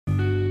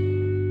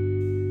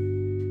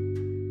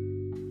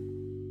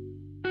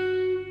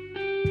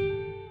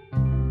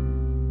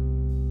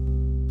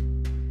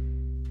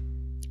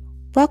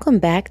Welcome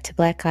back to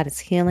Black Goddess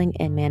Healing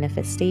and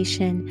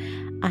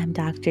Manifestation. I'm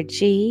Dr.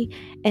 G,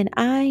 and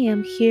I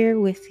am here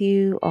with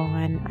you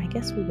on, I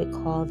guess we would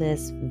call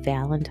this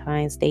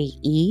Valentine's Day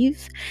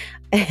Eve.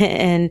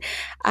 And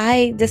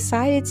I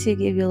decided to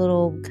give you a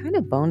little kind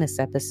of bonus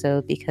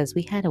episode because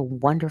we had a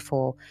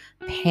wonderful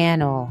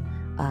panel.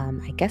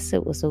 I guess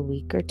it was a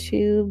week or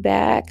two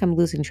back. I'm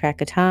losing track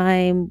of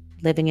time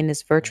living in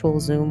this virtual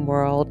Zoom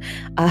world.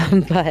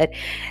 But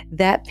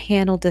that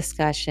panel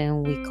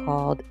discussion we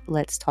called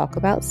Let's Talk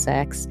About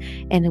Sex,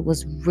 and it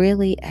was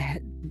really a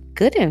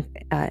good and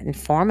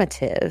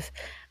informative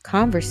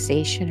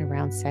conversation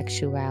around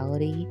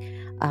sexuality,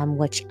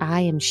 which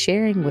I am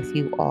sharing with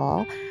you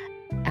all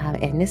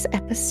in this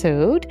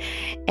episode.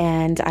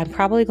 And I'm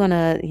probably going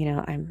to,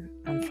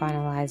 I'm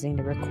finalizing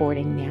the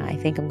recording now. I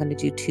think I'm going to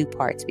do two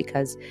parts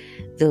because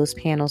those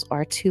panels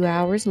are 2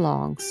 hours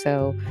long.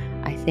 So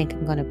I think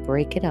I'm going to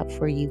break it up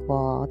for you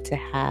all to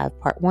have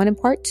part one and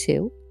part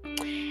two.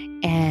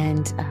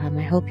 And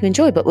I hope you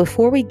enjoy. But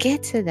before we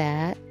get to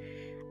that,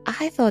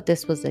 I thought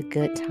this was a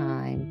good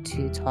time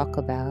to talk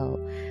about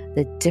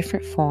the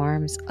different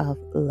forms of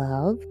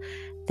love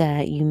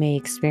that you may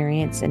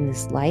experience in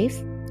this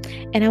life.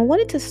 And I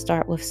wanted to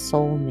start with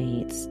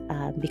soulmates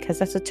because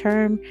that's a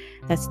term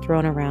that's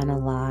thrown around a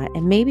lot.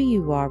 And maybe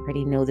you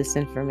already know this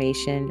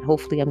information.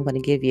 Hopefully, I'm going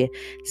to give you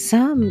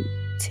some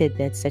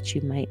tidbits that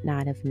you might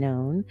not have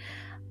known.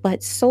 But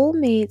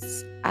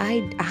soulmates,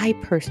 I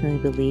personally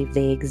believe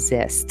they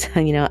exist.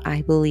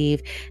 I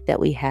believe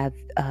that we have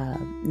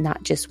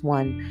not just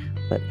one,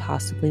 but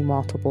possibly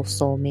multiple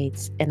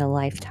soulmates in a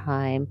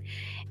lifetime.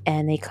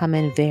 And they come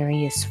in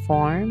various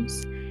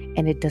forms.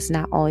 And it does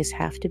not always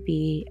have to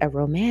be a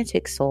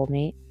romantic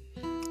soulmate.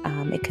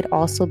 It could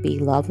also be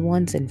loved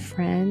ones and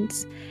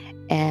friends.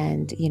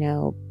 And,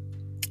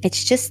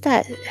 it's just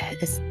that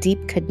it's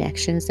deep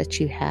connections that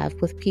you have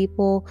with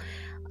people.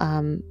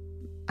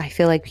 I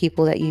feel like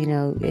people that,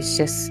 it's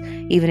just,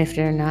 even if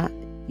they're not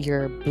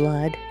your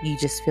blood, you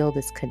just feel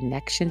this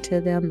connection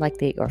to them like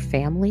they are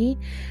family.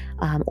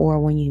 Or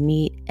when you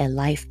meet a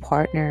life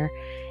partner,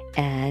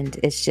 and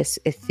it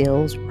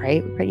feels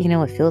right.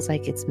 It feels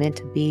like it's meant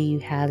to be. You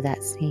have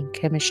that same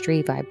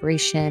chemistry,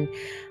 vibration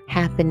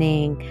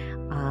happening,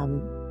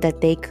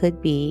 that they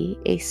could be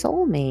a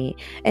soulmate.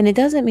 And it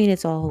doesn't mean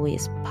it's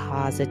always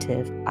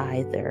positive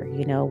either.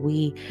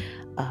 We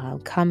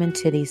come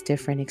into these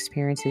different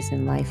experiences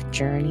in life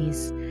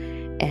journeys,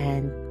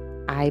 and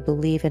I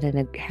believe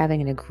in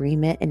having an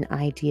agreement, an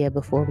idea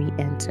before we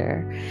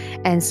enter.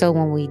 And so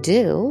when we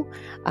do,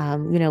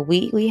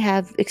 we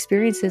have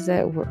experiences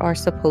that are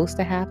supposed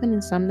to happen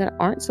and some that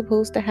aren't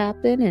supposed to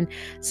happen. And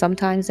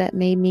sometimes that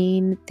may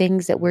mean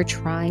things that we're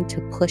trying to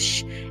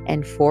push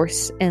and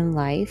force in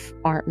life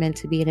aren't meant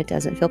to be, and it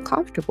doesn't feel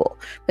comfortable.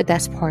 But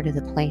that's part of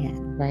the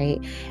plan, right?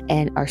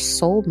 And our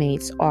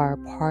soulmates are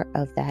part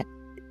of that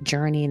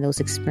journey and those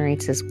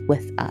experiences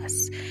with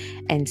us.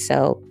 And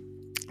so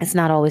it's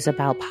not always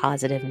about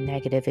positive and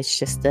negative. It's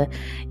just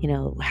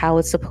how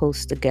it's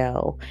supposed to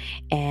go.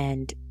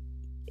 And,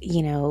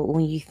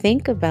 when you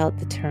think about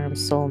the term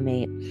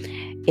soulmate,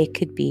 it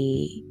could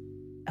be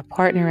a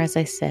partner, as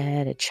I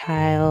said, a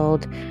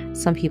child.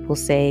 Some people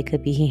say it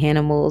could be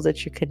animals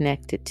that you're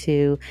connected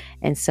to.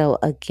 And so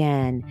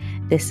again,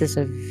 this is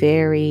a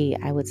very,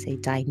 I would say,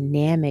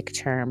 dynamic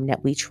term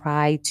that we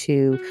try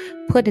to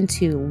put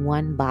into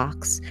one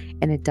box,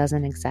 and it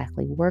doesn't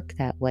exactly work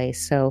that way.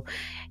 So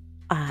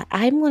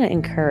I'm going to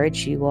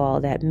encourage you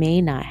all that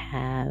may not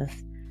have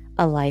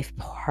a life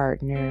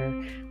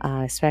partner,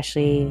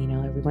 especially,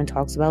 everyone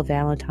talks about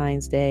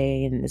Valentine's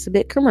Day and it's a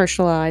bit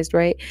commercialized,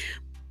 right?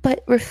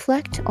 But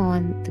reflect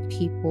on the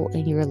people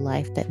in your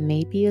life that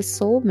may be a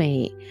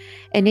soulmate,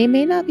 and they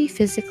may not be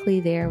physically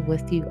there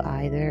with you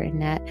either.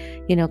 And that,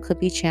 could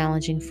be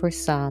challenging for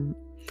some.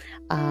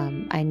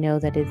 I know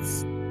that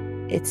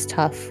it's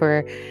tough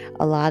for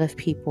a lot of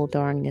people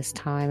during this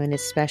time, and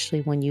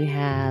especially when you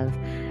have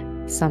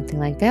something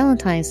like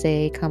Valentine's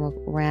Day come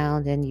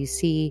around and you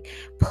see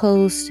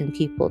posts and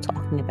people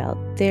talking about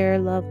their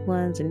loved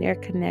ones and their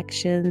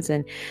connections.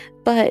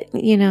 But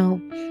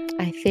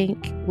I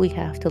think we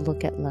have to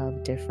look at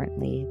love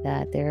differently,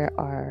 that there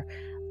are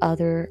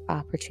other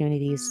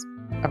opportunities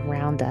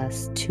around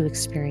us to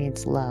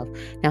experience love.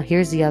 Now,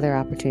 here's the other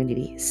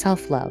opportunity: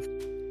 self-love.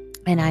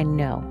 And I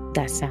know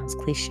that sounds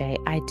cliche.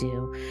 I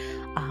do.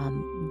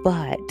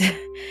 But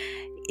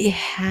it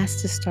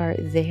has to start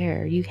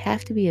there. You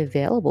have to be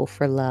available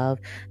for love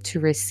to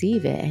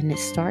receive it. And it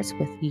starts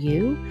with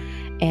you.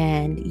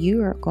 And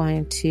you are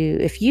going to,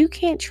 if you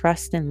can't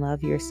trust and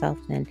love yourself,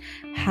 then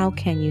how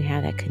can you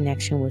have that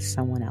connection with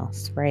someone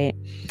else, right?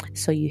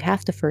 So you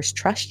have to first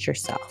trust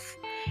yourself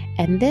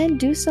and then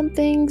do some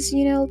things,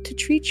 to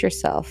treat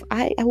yourself.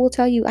 I will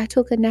tell you, I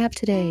took a nap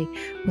today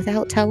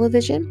without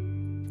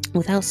television,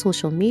 without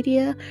social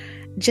media,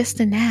 just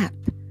a nap.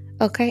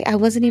 Okay, I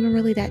wasn't even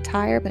really that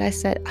tired, but I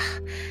said,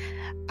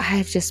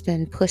 I've just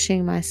been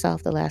pushing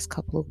myself the last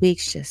couple of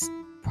weeks, just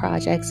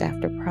projects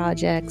after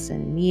projects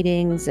and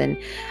meetings. And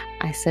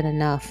I said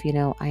enough,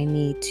 I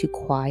need to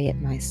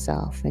quiet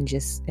myself and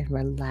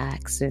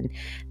relax. And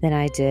then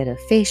I did a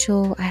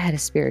facial. I had a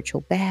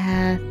spiritual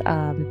bath.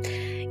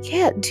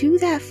 Yeah, do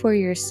that for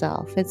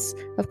yourself.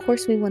 Of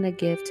course, we want to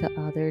give to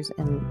others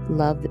and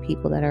love the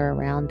people that are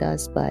around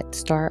us, but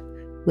start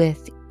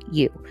with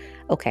you.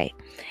 Okay,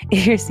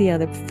 here's the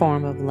other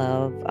form of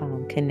love,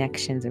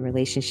 connections and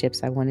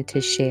relationships I wanted to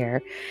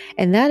share,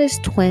 and that is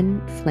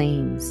twin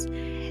flames.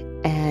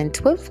 And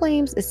twin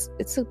flames,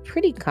 it's a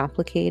pretty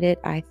complicated,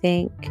 I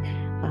think,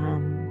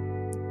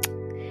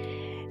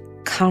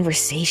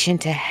 conversation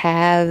to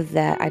have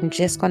that I'm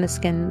just going to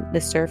skim the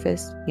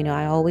surface.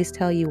 I always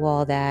tell you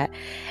all that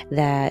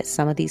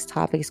some of these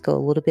topics go a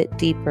little bit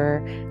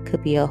deeper,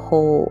 could be a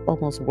whole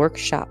almost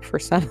workshop for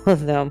some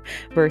of them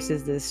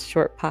versus this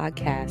short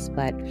podcast.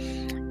 But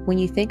when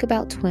you think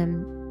about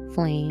twin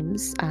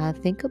flames,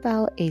 think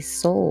about a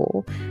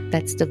soul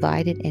that's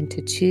divided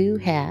into two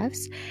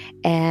halves,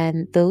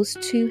 and those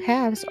two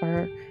halves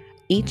are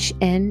each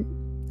in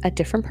a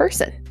different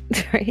person.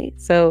 Right?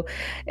 So,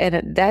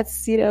 and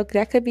that's,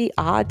 that could be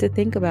odd to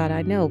think about,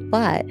 I know,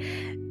 but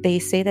they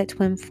say that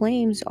twin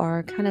flames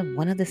are kind of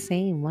one of the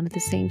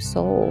same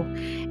soul.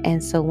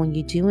 And so when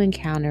you do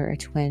encounter a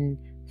twin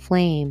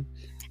flame,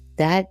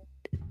 that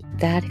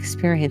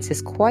experience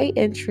is quite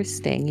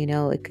interesting.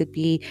 It could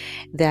be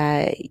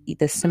that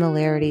the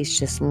similarities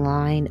just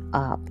line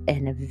up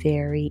in a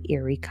very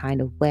eerie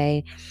kind of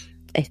way.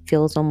 It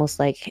feels almost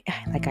like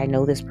I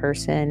know this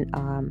person,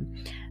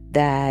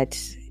 that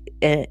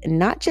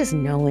not just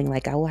knowing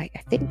I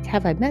think,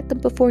 have I met them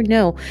before?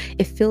 No,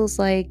 it feels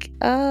like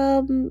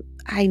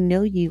I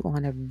know you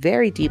on a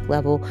very deep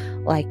level,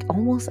 like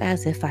almost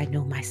as if I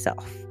know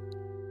myself.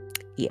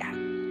 Yeah,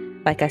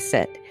 like I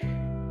said,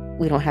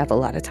 we don't have a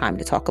lot of time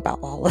to talk about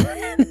all of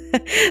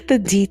the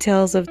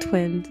details of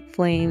twin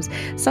flames.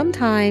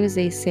 Sometimes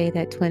they say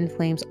that twin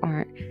flames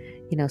aren't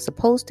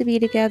supposed to be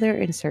together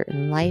in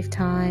certain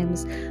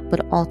lifetimes,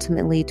 but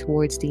ultimately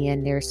towards the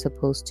end they're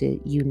supposed to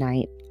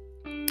unite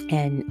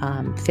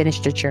and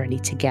finish the journey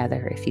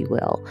together, if you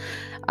will.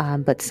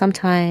 But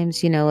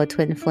sometimes, a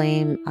twin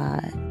flame,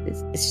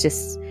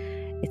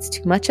 it's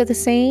too much of the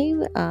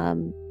same.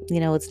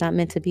 It's not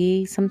meant to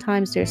be.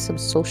 Sometimes there's some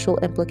social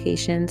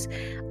implications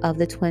of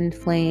the twin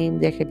flame.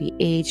 There could be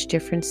age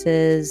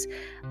differences,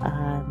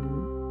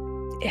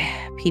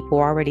 people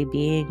already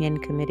being in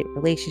committed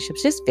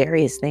relationships, just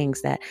various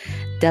things that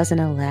doesn't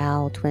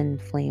allow twin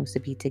flames to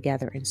be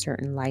together in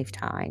certain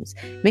lifetimes.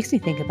 Makes me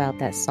think about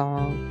that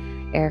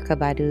song, Erykah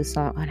Badu's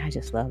song. And I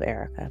just love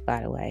Erykah,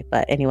 by the way.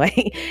 But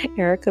anyway,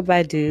 Erykah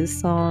Badu's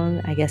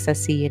song, I Guess I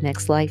See You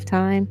Next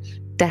Lifetime.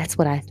 That's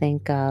what I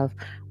think of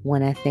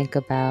when I think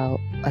about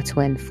a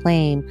twin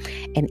flame.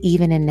 And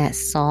even in that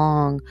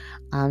song,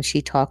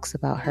 she talks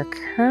about her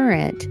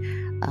current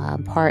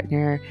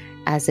partner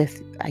as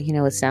if,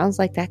 it sounds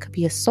like that could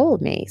be a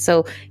soulmate.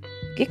 So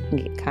it can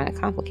get kind of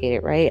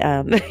complicated, right?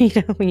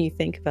 When you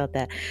think about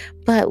that.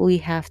 But we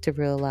have to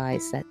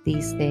realize that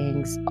these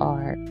things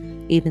are,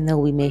 even though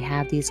we may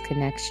have these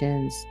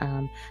connections,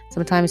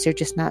 sometimes they're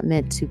just not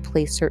meant to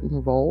play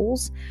certain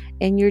roles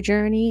in your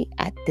journey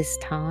at this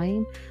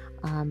time.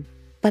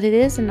 But it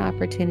is an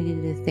opportunity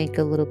to think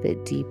a little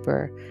bit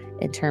deeper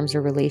in terms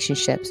of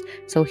relationships.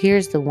 So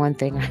here's the one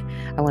thing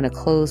I want to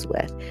close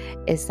with,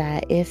 is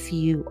that if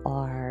you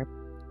are,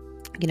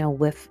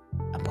 with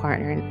a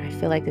partner, and I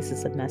feel like this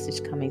is a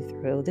message coming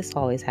through. This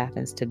always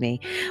happens to me,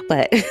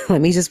 but let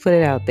me just put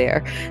it out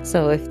there.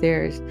 So if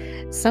there's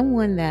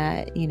someone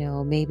that,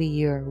 maybe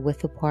you're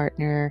with a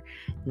partner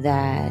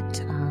that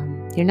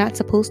you're not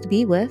supposed to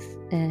be with,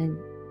 and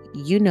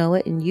you know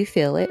it and you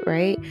feel it,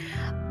 right?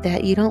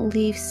 That you don't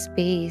leave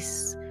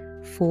space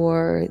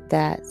for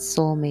that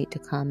soulmate to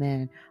come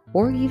in,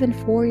 or even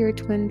for your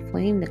twin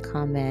flame to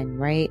come in,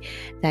 right?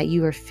 That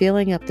you are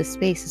filling up the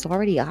space is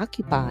already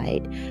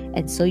occupied.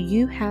 And so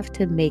you have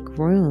to make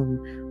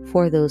room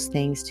for those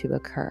things to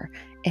occur.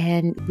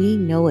 And we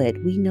know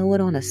it. We know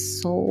it on a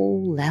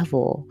soul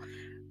level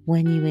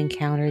when you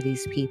encounter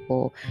these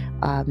people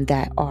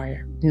that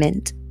are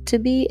meant to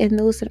be and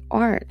those that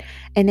aren't.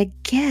 And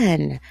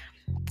again,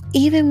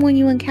 even when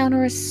you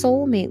encounter a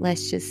soulmate,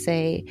 let's just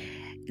say,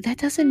 that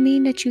doesn't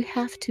mean that you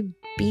have to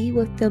be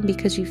with them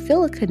because you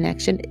feel a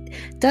connection.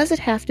 Does it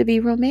have to be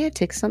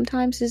romantic?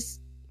 Sometimes it's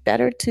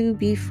better to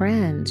be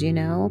friends,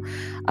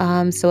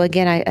 So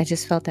again, I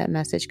just felt that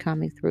message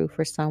coming through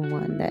for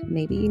someone that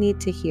maybe you need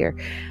to hear.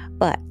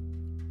 But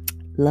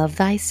love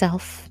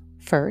thyself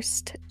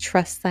first,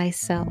 trust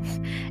thyself,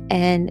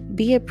 and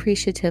be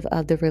appreciative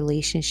of the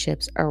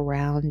relationships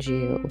around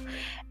you.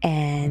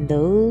 And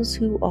those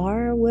who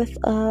are with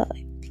a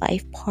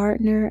life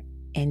partner,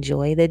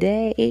 enjoy the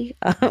day,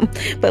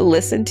 but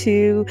listen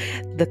to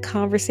the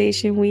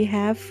conversation we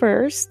have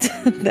first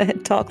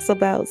that talks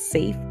about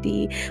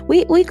safety.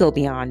 We go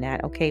beyond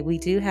that, okay? We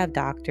do have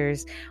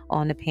doctors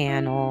on the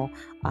panel,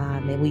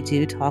 and we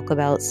do talk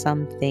about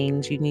some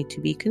things you need to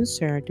be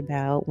concerned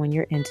about when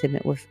you're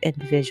intimate with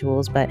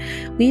individuals, but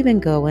we even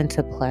go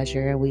into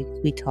pleasure.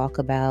 We talk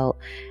about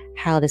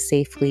how to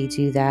safely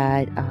do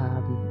that,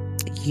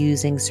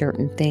 using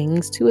certain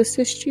things to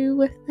assist you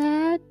with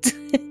that,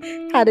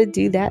 how to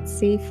do that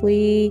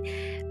safely,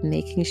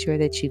 making sure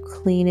that you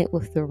clean it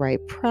with the right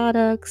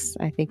products.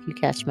 I think you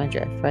catch my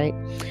drift, right?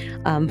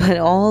 But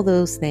all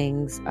those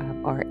things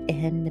are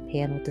in the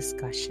panel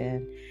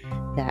discussion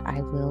that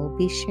I will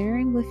be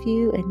sharing with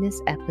you in this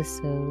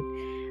episode.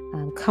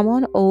 Come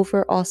on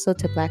over also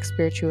to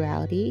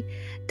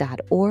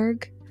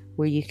blackspirituality.org,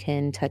 where you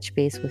can touch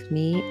base with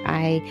me.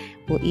 I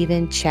will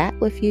even chat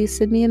with you,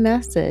 send me a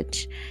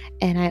message.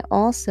 And I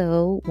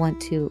also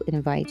want to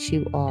invite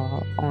you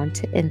all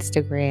onto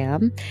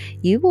Instagram.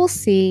 You will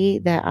see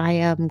that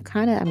I'm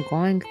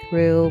going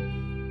through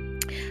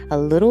a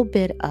little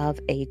bit of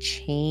a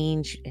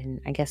change,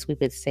 and I guess we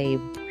would say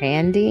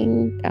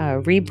rebranding,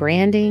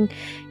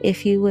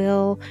 if you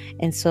will.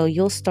 And so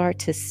you'll start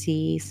to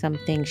see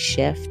something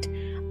shift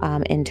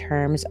in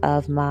terms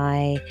of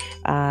my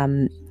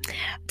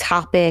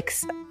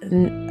topics.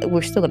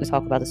 We're still going to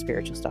talk about the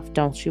spiritual stuff.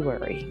 Don't you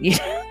worry.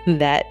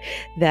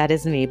 that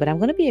is me. But I'm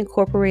going to be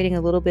incorporating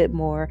a little bit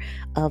more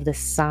of the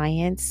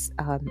science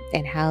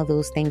and how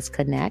those things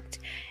connect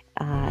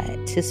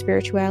to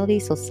spirituality.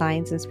 So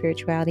science and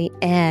spirituality.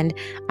 And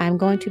I'm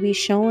going to be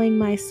showing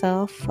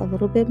myself a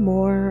little bit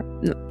more,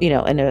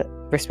 in a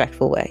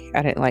respectful way.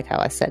 I didn't like how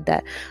I said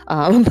that.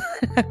 I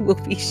will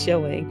be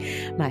showing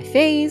my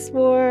face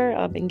more,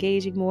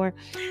 engaging more.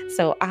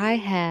 So I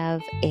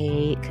have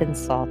a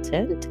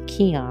consultant,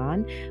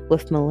 Keon,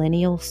 with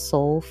Millennial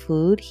Soul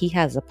Food. He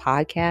has a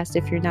podcast,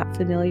 if you're not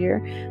familiar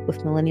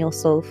with Millennial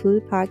Soul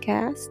Food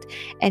podcast.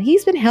 And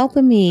he's been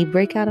helping me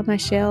break out of my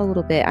shell a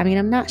little bit. I mean,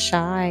 I'm not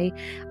shy.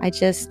 I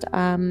just,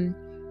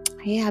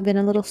 I've been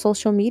a little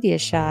social media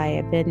shy.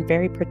 I've been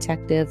very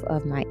protective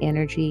of my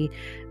energy,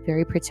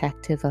 very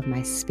protective of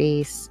my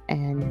space,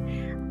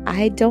 and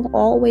I don't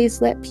always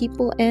let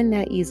people in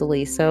that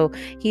easily. So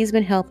he's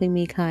been helping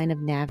me kind of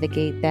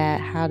navigate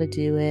that, how to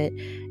do it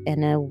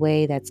in a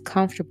way that's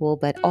comfortable,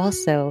 but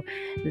also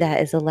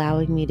that is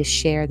allowing me to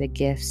share the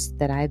gifts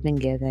that I've been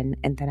given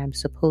and that I'm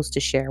supposed to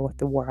share with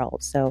the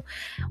world. So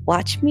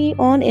watch me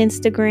on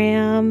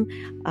Instagram,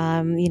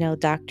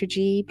 Dr.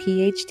 G,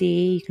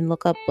 PhD. You can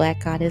look up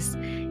Black Goddess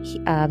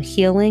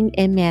Healing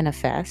and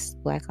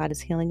Manifest. Black Goddess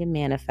Healing and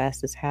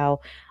Manifest is how,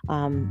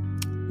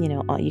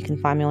 you can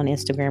find me on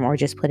Instagram, or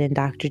just put in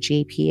Dr.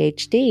 G,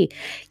 PhD.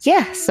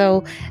 Yeah,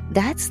 so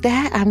that's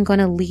that. I'm going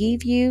to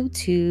leave you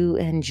to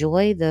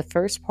enjoy the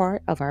first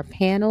part of our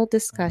panel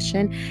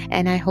discussion,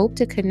 and I hope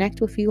to connect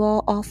with you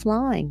all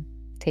offline.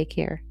 Take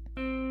care.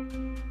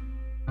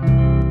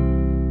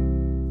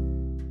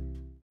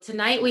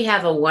 Tonight we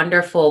have a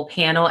wonderful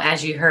panel,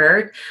 as you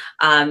heard.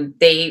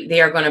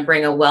 They are going to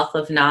bring a wealth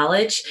of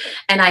knowledge.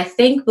 And I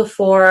think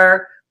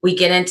before we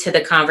get into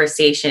the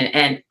conversation,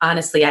 and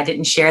honestly, I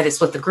didn't share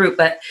this with the group,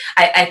 but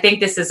I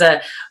think this is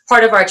a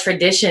part of our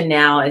tradition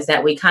now, is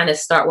that we kind of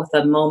start with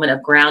a moment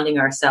of grounding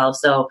ourselves.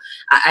 So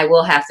I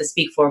will have to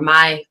speak for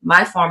my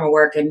former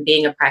work and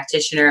being a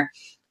practitioner.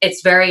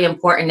 It's very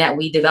important that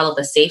we develop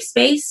a safe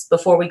space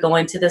before we go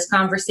into this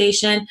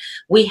conversation.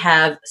 We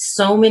have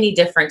so many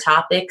different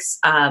topics.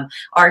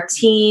 Our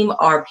team,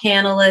 our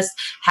panelists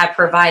have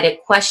provided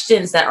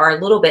questions that are a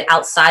little bit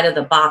outside of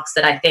the box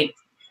that I think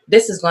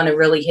this is going to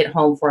really hit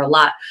home for a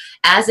lot.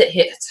 As it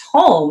hits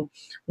home,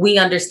 we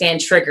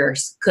understand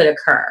triggers could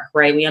occur,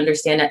 right? We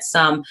understand that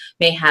some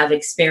may have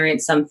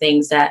experienced some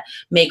things that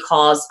may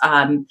cause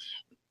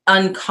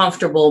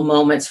uncomfortable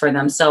moments for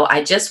them. So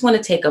I just want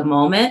to take a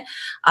moment,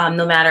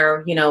 no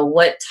matter,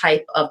 what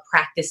type of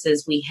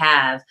practices we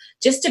have,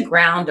 just to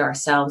ground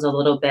ourselves a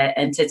little bit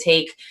and to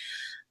take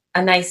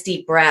a nice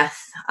deep breath,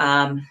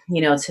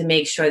 to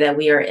make sure that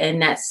we are in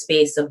that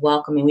space of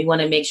welcoming. We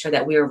want to make sure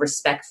that we are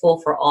respectful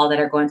for all that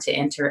are going to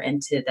enter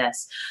into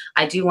this.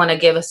 I do want to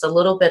give us a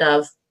little bit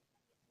of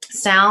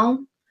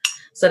sound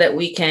so that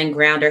we can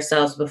ground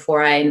ourselves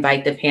before I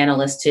invite the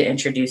panelists to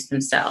introduce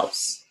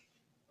themselves.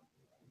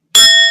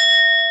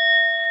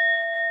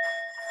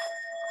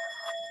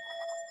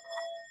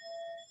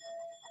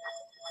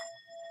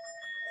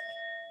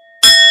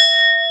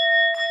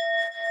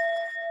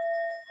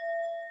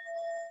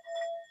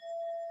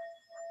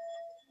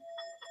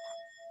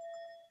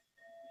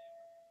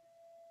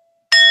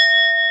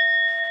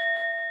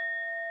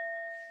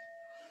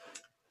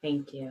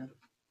 Thank you.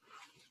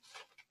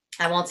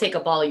 I won't take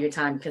up all of your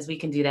time because we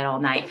can do that all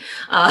night.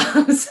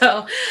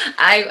 So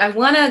I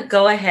want to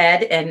go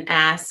ahead and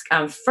ask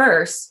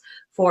first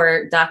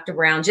for Dr.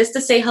 Brown just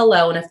to say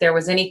hello, and if there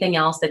was anything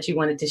else that you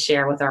wanted to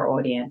share with our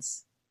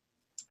audience.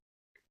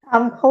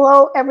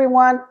 Hello,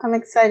 everyone. I'm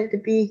excited to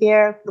be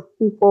here.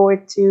 Looking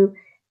forward to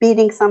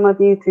meeting some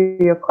of you through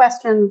your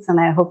questions,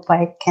 and I hope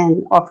I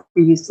can offer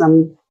you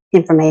some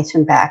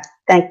information back.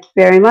 Thank you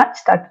very much,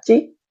 Dr.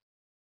 G.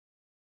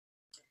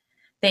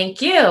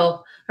 Thank you.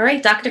 All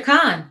right, Dr.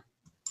 Khan.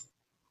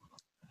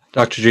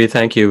 Dr. G,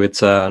 thank you.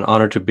 It's an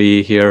honor to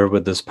be here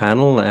with this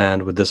panel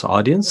and with this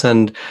audience.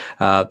 And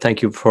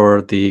thank you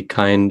for the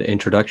kind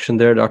introduction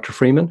there, Dr.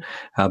 Freeman.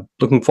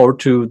 Looking forward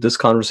to this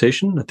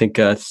conversation. I think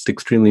it's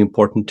extremely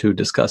important to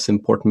discuss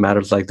important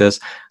matters like this.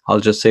 I'll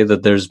just say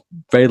that there's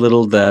very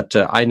little that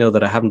I know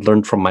that I haven't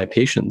learned from my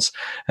patients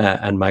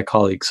and my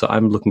colleagues. So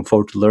I'm looking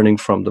forward to learning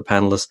from the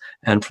panelists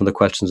and from the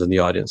questions in the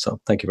audience.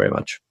 So thank you very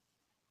much.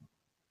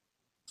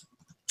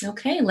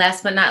 Okay,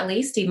 last but not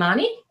least,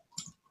 Imani.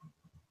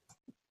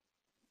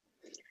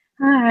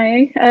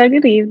 Hi,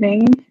 good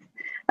evening.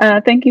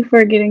 Thank you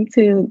for getting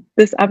to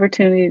this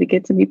opportunity to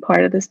get to be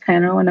part of this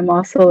panel. And I'm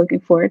also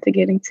looking forward to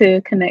getting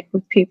to connect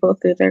with people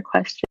through their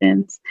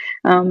questions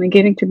and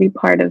getting to be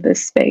part of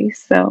this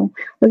space. So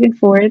looking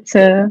forward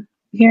to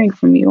hearing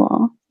from you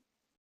all.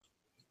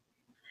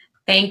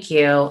 Thank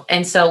you.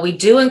 And so we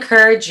do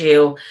encourage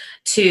you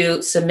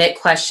to submit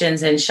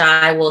questions, and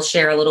Shai will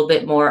share a little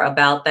bit more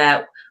about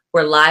that.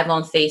 We're live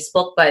on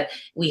Facebook, but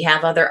we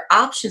have other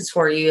options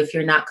for you if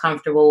you're not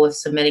comfortable with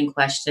submitting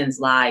questions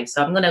live.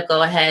 So I'm going to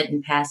go ahead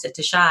and pass it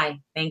to Shai.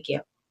 Thank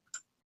you.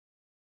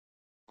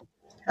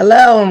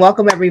 Hello and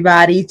welcome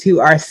everybody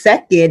to our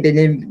second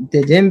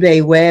the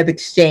Djembe Web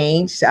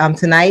Exchange.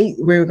 Tonight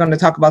we're going to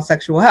talk about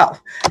sexual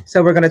health.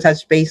 So we're going to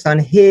touch base on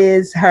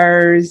his,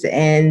 hers,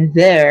 and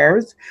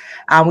theirs.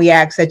 We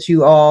ask that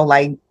you all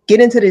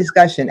get into the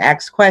discussion,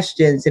 ask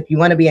questions. If you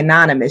want to be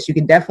anonymous, you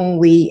can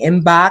definitely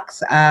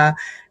inbox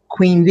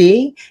Queen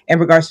V in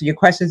regards to your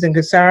questions and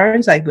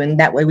concerns. When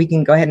that way we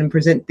can go ahead and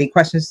present the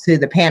questions to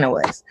the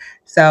panelists.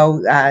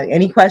 So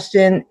any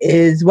question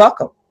is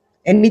welcome.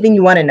 Anything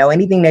you want to know,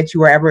 anything that you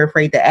were ever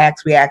afraid to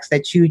ask, we ask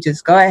that you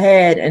just go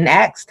ahead and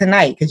ask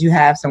tonight, because you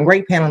have some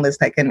great panelists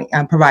that can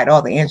provide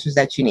all the answers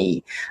that you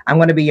need. I'm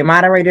going to be your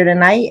moderator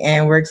tonight,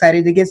 and we're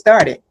excited to get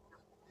started.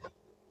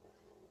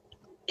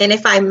 And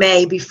if I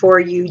may, before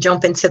you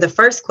jump into the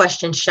first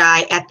question,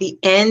 Shai, at the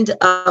end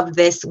of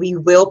this, we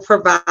will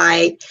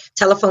provide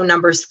telephone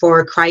numbers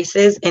for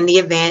crisis in the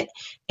event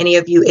any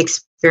of you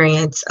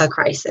experience a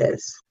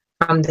crisis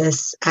from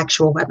this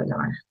actual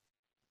webinar.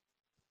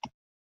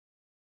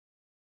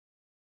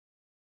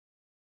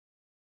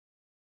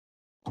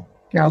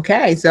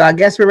 Okay, so I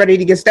guess we're ready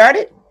to get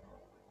started.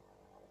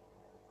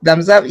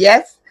 Thumbs up,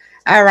 yes?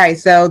 All right,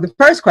 so the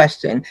first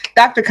question,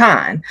 Dr.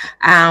 Khan,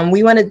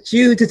 we wanted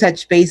you to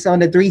touch base on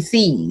the 3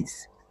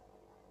 C's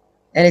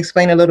and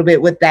explain a little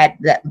bit what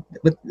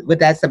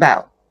that's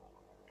about.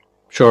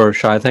 Sure,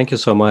 Shai, thank you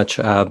so much.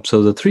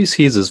 So the 3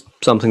 C's is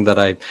something that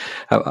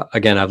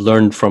I've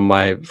learned from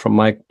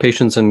my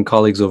patients and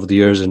colleagues over the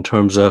years in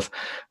terms of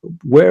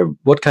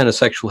what kind of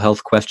sexual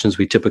health questions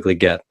we typically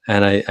get.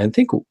 And I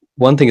think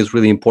one thing is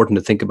really important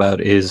to think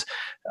about is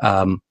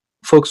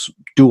folks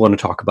do want to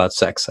talk about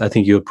sex. I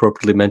think you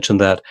appropriately mentioned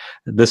that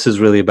this is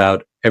really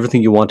about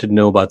everything you wanted to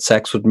know about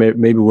sex, but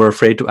maybe we're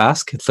afraid to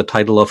ask. It's the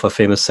title of a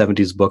famous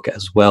 70s book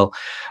as well.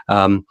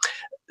 My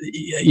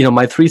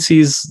 3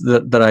 C's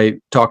that I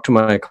talk to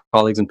my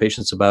colleagues and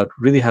patients about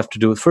really have to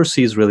do with, first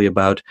C is really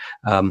about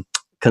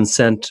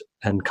consent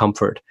and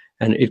comfort.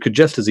 And it could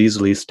just as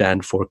easily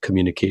stand for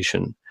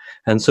communication.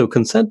 And so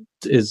consent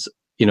is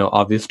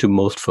obvious to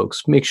most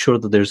folks. Make sure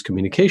that there's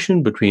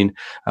communication between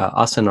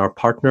us and our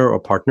partner or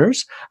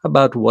partners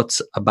about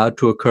what's about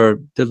to occur.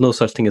 There's no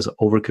such thing as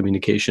over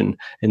communication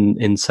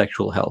in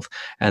sexual health,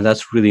 and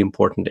that's really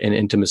important in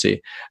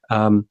intimacy.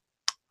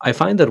 I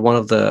find that one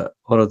of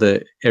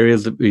the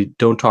areas that we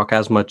don't talk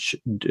as much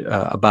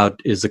about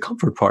is the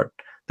comfort part.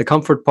 The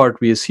comfort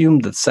part, we assume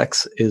that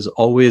sex is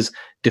always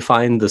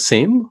defined the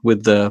same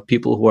with the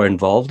people who are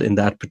involved in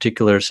that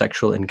particular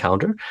sexual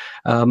encounter,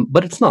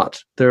 but it's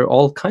not. There are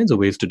all kinds of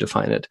ways to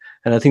define it,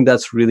 and I think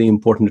that's really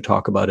important to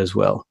talk about as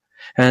well.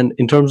 And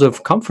in terms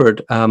of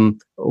comfort,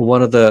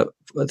 one of the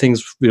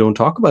things we don't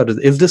talk about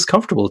is this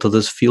comfortable? Does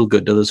this feel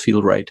good? Does this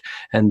feel right?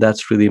 And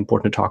that's really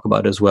important to talk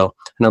about as well.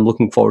 And I'm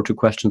looking forward to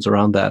questions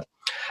around that.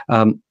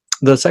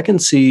 The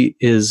second C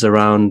is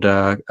around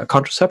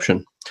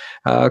contraception.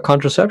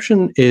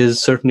 Contraception is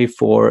certainly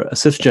for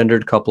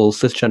cisgendered couples,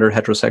 cisgender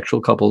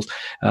heterosexual couples,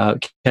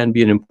 can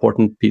be an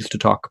important piece to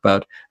talk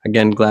about.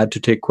 Again, glad to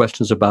take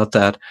questions about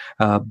that.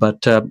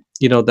 But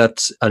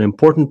that's an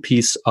important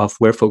piece of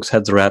where folks'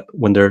 heads are at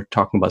when they're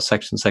talking about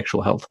sex and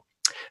sexual health.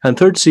 And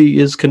third C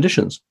is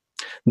conditions.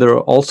 There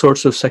are all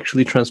sorts of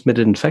sexually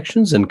transmitted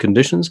infections and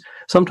conditions.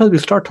 Sometimes we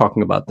start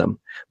talking about them,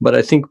 but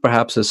I think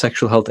perhaps as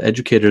sexual health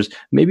educators,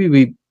 maybe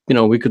we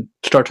could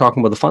start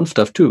talking about the fun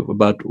stuff too,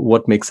 about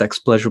what makes sex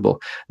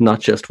pleasurable, not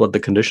just what the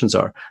conditions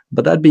are.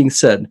 But that being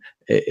said,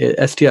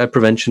 STI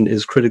prevention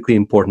is critically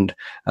important.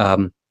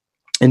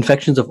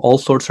 Infections of all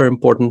sorts are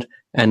important.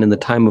 And in the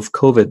time of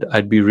COVID,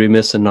 I'd be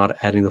remiss in not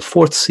adding the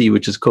fourth C,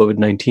 which is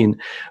COVID-19,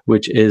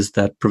 which is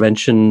that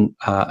prevention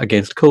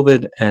against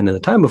COVID. And in the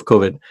time of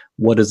COVID,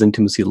 what does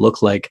intimacy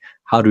look like?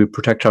 How do we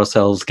protect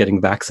ourselves, getting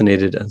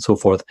vaccinated and so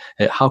forth?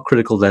 How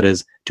critical that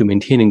is to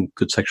maintaining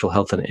good sexual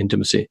health and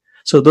intimacy.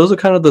 So those are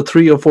kind of the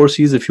 3 or 4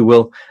 C's, if you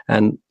will.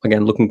 And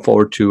again, looking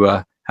forward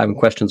to having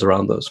questions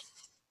around those.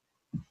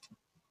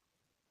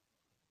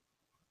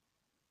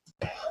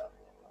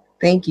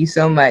 Thank you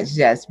so much,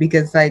 Jess,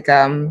 because I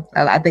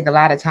think a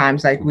lot of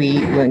times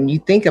when you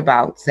think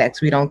about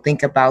sex, we don't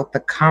think about the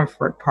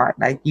comfort part.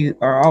 Like you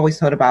are always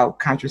told about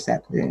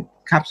contraception,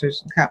 I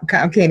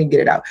can't even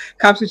get it out,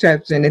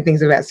 contraception and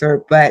things of that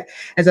sort. But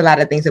there's a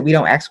lot of things that we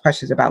don't ask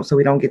questions about, so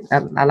we don't get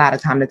a lot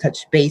of time to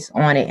touch base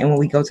on it. And when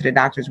we go to the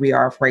doctors, we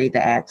are afraid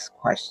to ask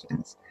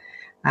questions.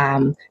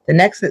 The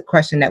next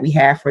question that we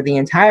have for the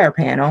entire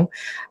panel,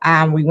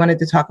 we wanted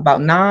to talk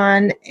about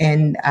non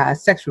and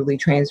sexually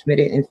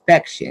transmitted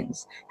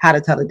infections, how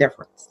to tell the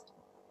difference.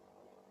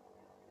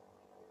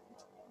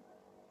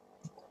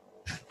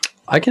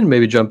 I can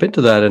maybe jump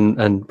into that,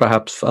 and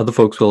perhaps other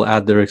folks will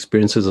add their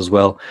experiences as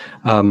well.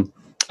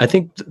 I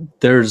think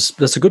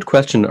that's a good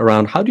question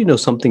around how do you know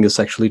something is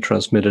sexually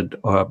transmitted,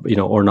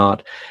 or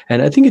not.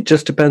 And I think it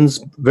just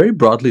depends, very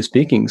broadly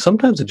speaking.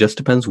 Sometimes it just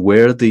depends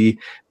where the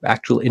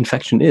actual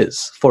infection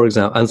is, for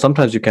example, and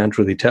sometimes you can't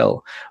really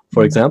tell.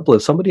 For example,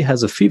 if somebody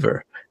has a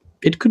fever,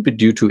 it could be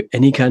due to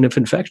any kind of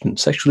infection,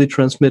 sexually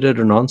transmitted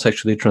or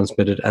non-sexually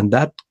transmitted, and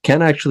that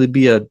can actually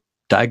be a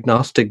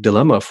diagnostic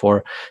dilemma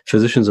for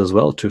physicians as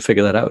well to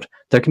figure that out.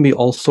 There can be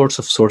all sorts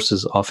of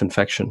sources of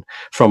infection,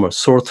 from a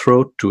sore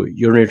throat to a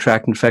urinary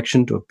tract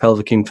infection to a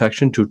pelvic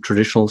infection to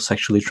traditional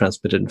sexually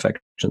transmitted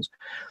infections.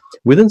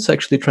 Within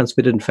sexually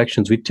transmitted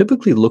infections, we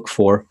typically look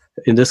for,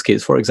 in this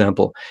case, for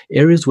example,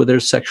 areas where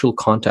there's sexual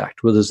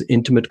contact, where there's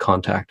intimate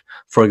contact.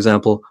 For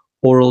example,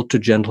 oral to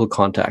genital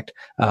contact,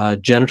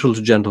 genital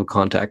to genital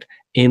contact,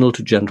 anal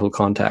to genital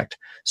contact.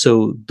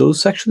 So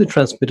those sexually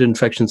transmitted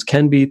infections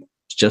can be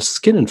just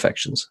skin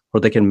infections, or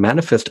they can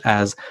manifest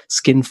as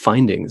skin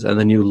findings, and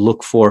then you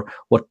look for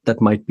what that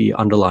might be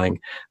underlying.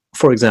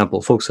 For example,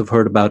 folks have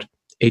heard about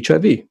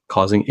HIV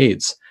causing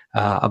AIDS,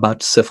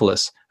 about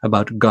syphilis,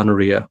 about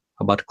gonorrhea,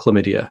 about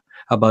chlamydia,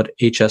 about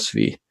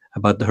HSV,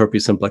 about the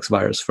herpes simplex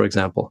virus, for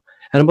example,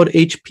 and about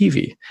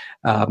HPV.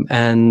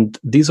 And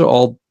these are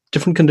all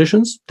different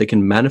conditions. They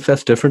can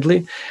manifest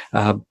differently.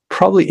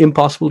 Probably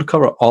impossible to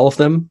cover all of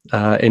them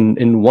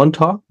in one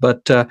talk.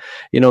 But the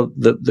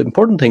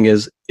important thing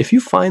is, if you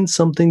find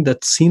something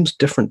that seems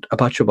different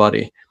about your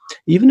body,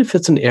 even if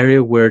it's an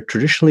area where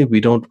traditionally we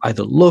don't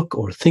either look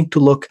or think to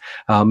look,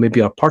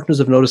 maybe our partners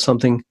have noticed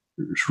something,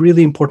 it's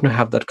really important to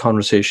have that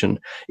conversation,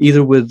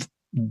 either with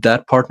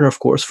that partner, of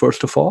course,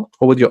 first of all,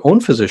 or with your own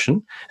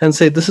physician, and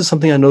say, this is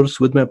something I noticed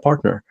with my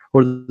partner,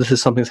 or this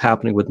is something that's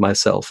happening with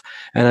myself.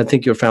 And I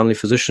think your family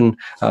physician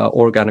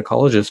or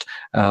gynecologist,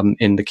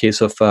 in the case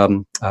of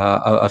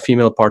a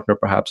female partner,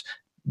 perhaps,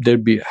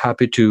 they'd be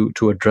happy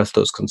to address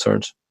those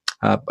concerns.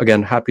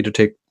 Again, happy to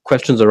take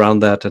questions around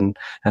that and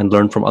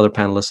learn from other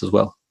panelists as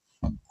well.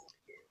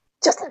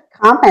 Just a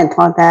comment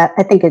on that.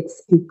 I think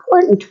it's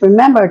important to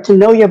remember to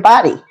know your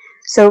body.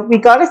 So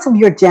regardless of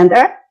your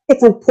gender,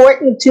 it's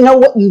important to know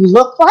what you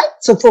look like.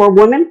 So for a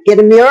woman, get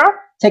a mirror,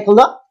 take a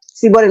look,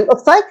 see what it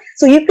looks like.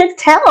 So you can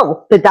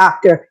tell the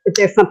doctor if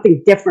there's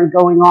something different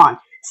going on.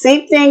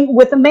 Same thing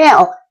with a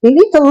male. You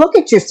need to look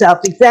at yourself,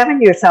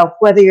 examine yourself,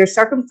 whether you're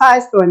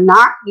circumcised or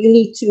not. You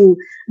need to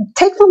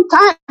take some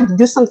time to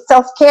do some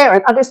self-care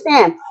and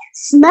understand.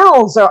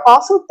 Smells are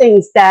also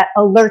things that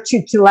alert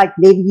you to, like,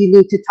 maybe you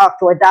need to talk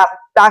to a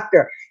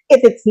doctor.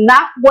 If it's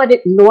not what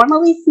it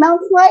normally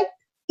smells like,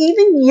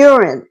 even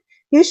urine,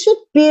 you should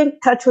be in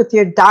touch with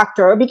your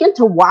doctor or begin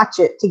to watch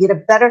it to get a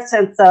better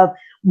sense of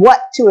what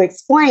to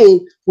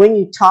explain when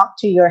you talk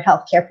to your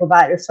healthcare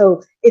provider.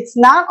 So it's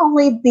not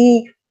only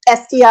the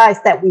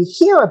STIs that we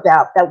hear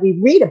about, that we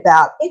read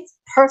about, it's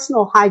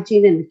personal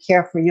hygiene and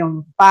care for your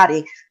own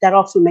body that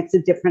also makes a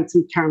difference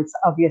in terms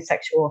of your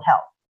sexual health.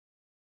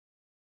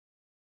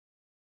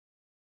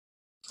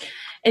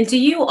 And do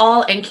you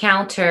all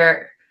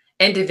encounter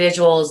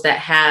individuals that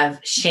have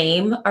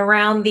shame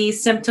around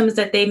these symptoms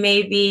that they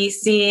may be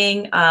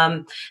seeing,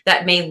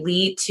 that may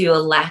lead to a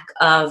lack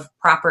of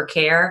proper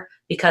care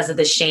because of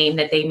the shame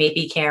that they may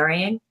be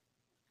carrying?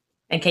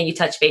 And can you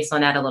touch base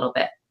on that a little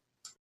bit?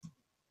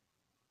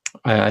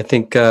 I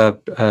think,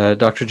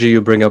 Dr. G,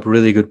 you bring up a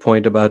really good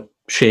point about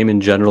shame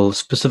in general,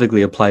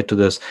 specifically applied to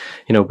this.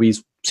 We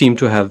seem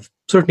to have,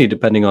 certainly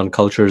depending on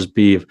cultures,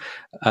 be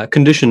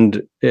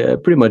conditioned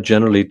pretty much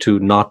generally to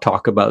not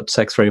talk about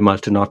sex very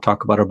much, to not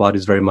talk about our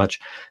bodies very much.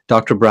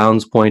 Dr.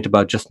 Brown's point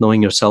about just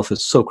knowing yourself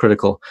is so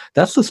critical.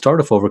 That's the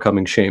start of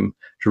overcoming shame,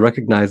 to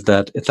recognize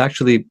that it's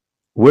actually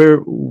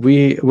we're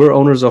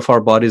owners of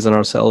our bodies and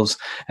ourselves,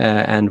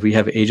 and we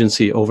have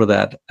agency over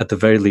that at the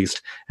very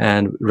least,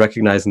 and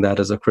recognizing that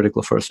as a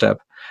critical first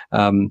step.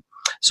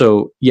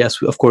 So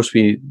yes, of course,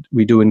 we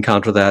do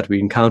encounter that. We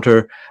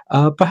encounter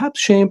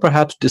perhaps shame,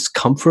 perhaps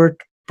discomfort,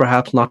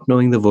 perhaps not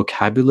knowing the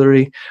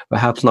vocabulary,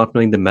 perhaps not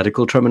knowing the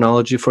medical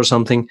terminology for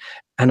something.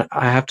 And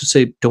I have to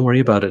say, don't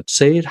worry about it.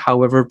 Say it.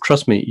 However,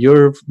 trust me,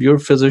 your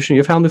physician,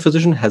 your family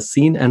physician has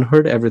seen and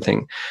heard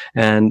everything,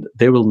 and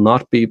they will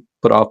not be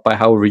put off by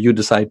however you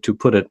decide to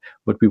put it.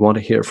 But we want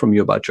to hear from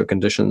you about your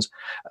conditions.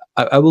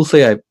 I will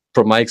say,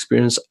 from my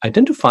experience, I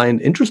tend to find,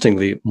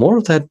 interestingly, more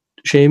of that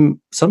shame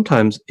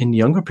sometimes in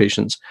younger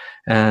patients.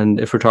 And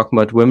if we're talking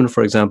about women,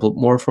 for example,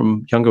 more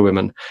from younger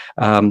women,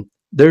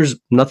 there's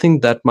nothing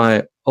that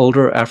my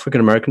older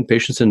African American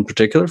patients in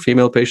particular,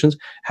 female patients,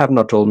 have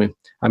not told me.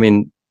 I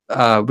mean,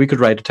 we could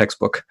write a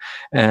textbook,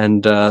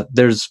 and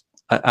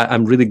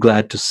I'm really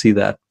glad to see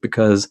that,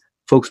 because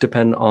folks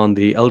depend on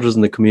the elders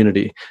in the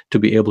community to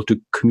be able to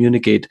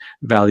communicate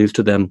values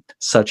to them,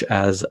 such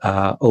as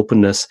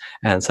openness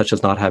and such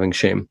as not having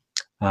shame.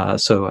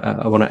 So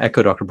I want to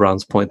echo Dr.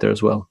 Brown's point there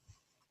as well.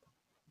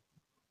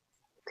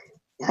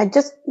 I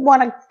just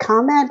want to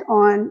comment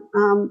on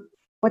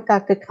what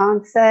Dr.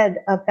 Khan said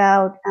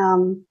about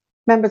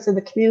members of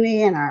the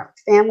community and our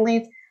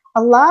families.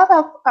 A lot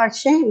of our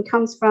shame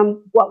comes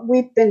from what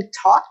we've been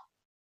taught,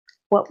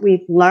 what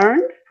we've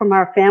learned from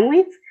our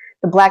families.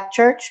 The Black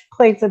church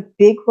plays a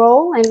big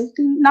role, and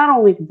not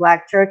only the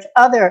Black church,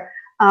 other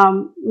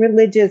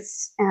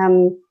religious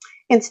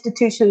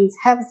institutions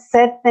have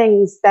said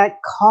things that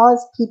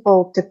cause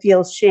people to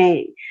feel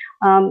shame.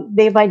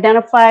 They've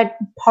identified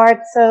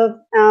parts of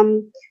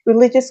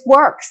religious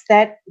works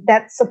that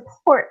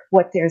support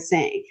what they're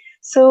saying.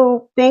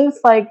 So things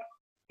like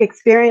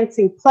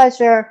experiencing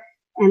pleasure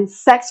and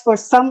sex for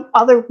some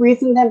other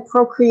reason than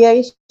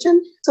procreation.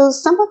 So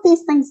some of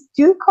these things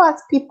do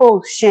cause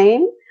people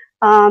shame,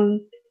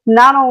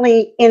 not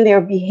only in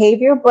their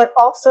behavior, but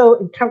also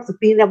in terms of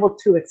being able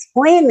to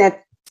explain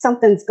that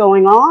something's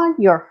going on,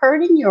 you're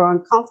hurting, you're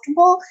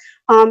uncomfortable,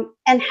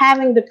 and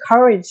having the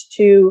courage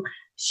to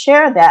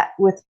share that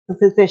with the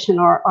physician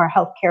or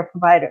healthcare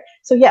provider.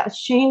 So yeah,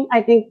 shame,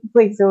 I think,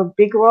 plays a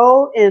big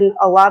role in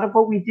a lot of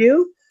what we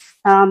do.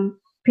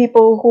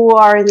 People who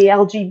are in the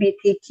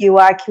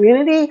LGBTQI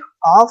community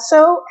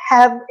also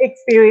have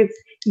experienced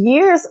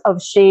years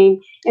of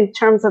shame in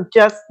terms of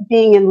just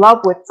being in love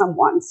with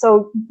someone.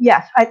 So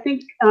yes, I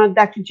think,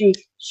 Dr. G,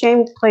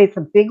 shame plays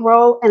a big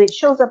role, and it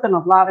shows up in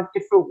a lot of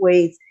different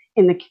ways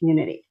in the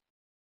community.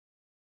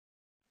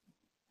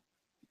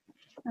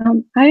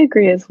 I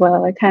agree as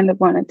well. I kind of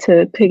wanted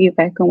to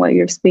piggyback on what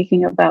you're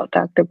speaking about,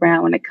 Dr.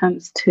 Brown, when it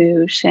comes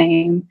to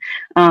shame.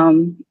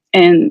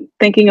 And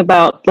thinking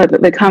about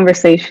the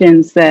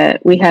conversations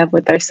that we have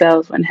with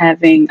ourselves when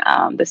having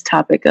this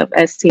topic of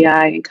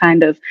STI, and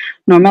kind of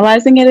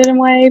normalizing it in a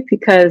way,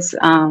 because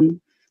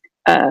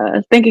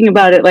thinking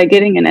about it, like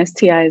getting an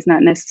STI is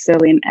not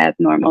necessarily an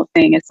abnormal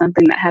thing. It's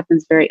something that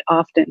happens very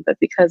often, but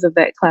because of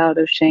that cloud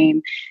of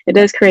shame, it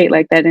does create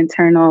like that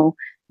internal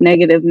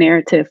negative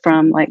narrative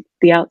from like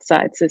the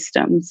outside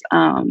systems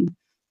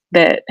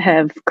that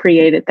have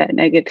created that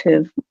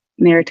negative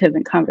narrative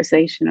and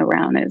conversation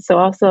around it. So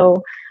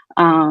also,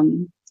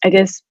 I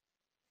guess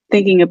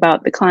thinking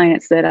about the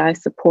clients that I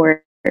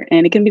support,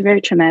 and it can be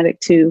very traumatic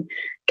to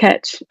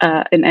catch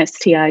an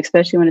STI,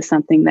 especially when it's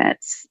something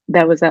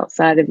that was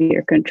outside of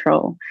your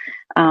control.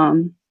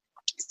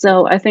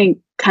 So I think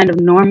kind of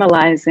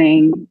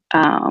normalizing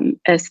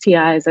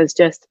STIs as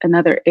just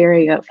another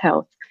area of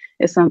health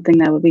is something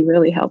that would be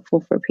really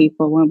helpful for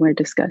people when we're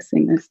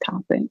discussing this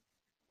topic.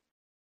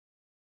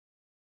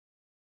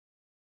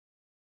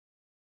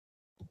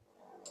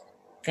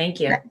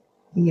 Thank you.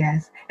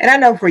 Yes. And I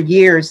know for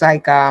years,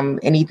 like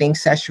anything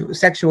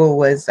sexual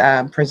was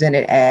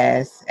presented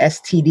as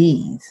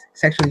STDs,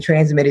 sexually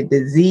transmitted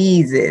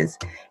diseases.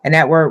 And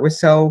that word was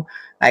so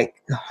like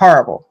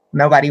horrible.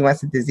 Nobody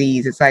wants a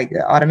disease. It's like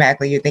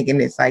automatically you're thinking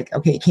it's like,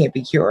 okay, it can't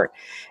be cured.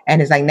 And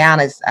it's like now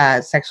it's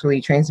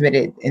sexually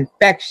transmitted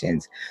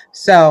infections.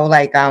 So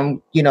like,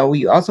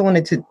 we also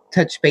wanted to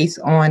touch base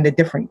on the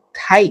different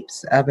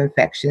types of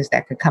infections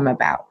that could come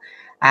about.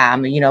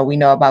 We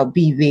know about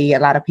BV. A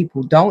lot of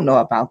people don't know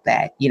about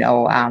that.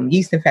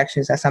 Yeast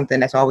infections are something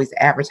that's always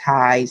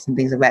advertised and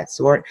things of that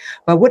sort.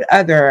 But what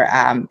other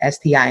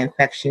STI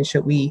infections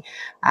should we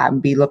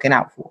be looking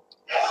out for?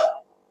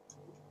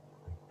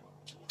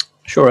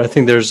 Sure. I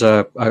think there's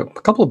a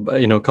couple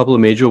of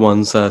major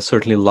ones.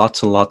 Certainly,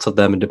 lots and lots of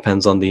them. It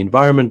depends on the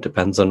environment,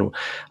 depends on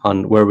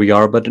where we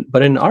are. But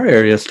in our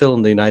area, still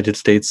in the United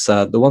States,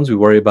 the ones we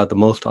worry about the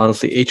most,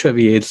 honestly,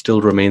 HIV/AIDS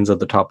still remains at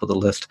the top of the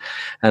list.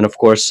 And of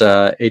course,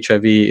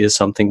 HIV is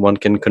something one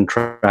can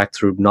contract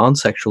through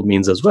non-sexual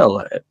means as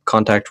well.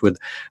 Contact with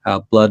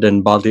blood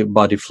and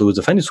body fluids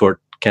of any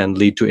sort can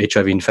lead to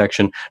HIV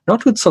infection,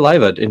 not with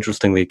saliva,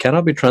 interestingly,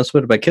 cannot be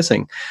transmitted by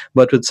kissing,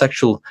 but with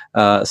sexual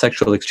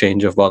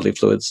exchange of bodily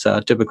fluids,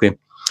 typically.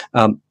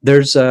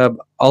 There's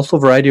also a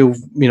variety of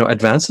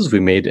advances we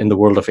made in the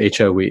world of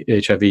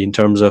HIV in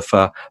terms of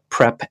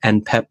PrEP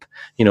and PEP,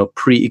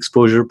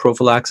 pre-exposure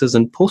prophylaxis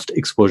and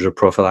post-exposure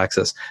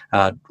prophylaxis,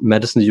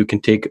 medicines you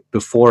can take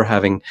before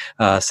having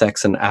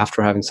sex and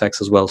after having sex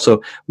as well.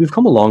 So we've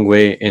come a long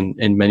way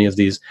in many of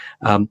these.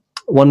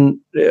 One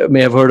may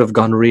have heard of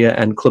gonorrhea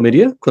and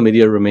chlamydia.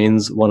 Chlamydia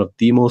remains one of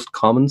the most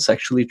common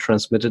sexually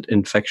transmitted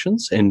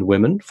infections in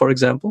women, for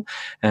example.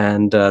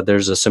 And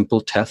there's a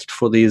simple test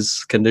for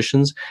these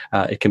conditions.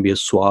 It can be a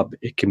swab.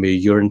 It can be a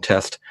urine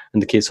test.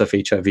 In the case of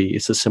HIV,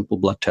 it's a simple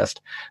blood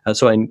test.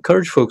 So I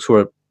encourage folks who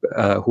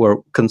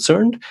are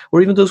concerned,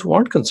 or even those who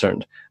aren't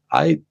concerned.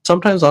 I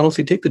sometimes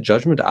honestly take the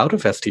judgment out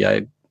of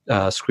STI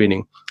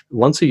screening.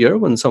 Once a year,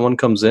 when someone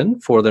comes in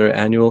for their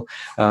annual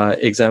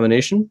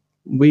examination,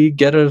 we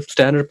get a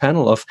standard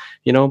panel of,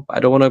 I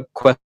don't want to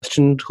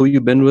question who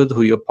you've been with,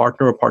 who your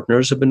partner or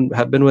partners have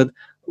been with.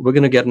 We're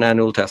going to get an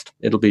annual test.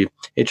 It'll be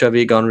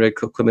HIV, gonorrhea,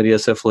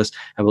 chlamydia, syphilis,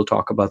 and we'll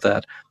talk about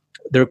that.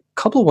 There are a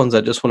couple ones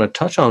I just want to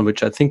touch on,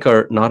 which I think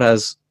are not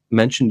as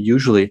mentioned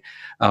usually,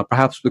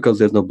 perhaps because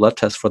there's no blood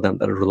test for them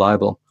that are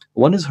reliable.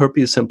 One is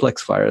herpes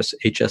simplex virus,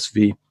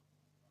 HSV.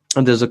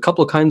 And there's a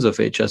couple of kinds of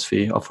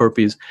HSV, of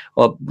herpes.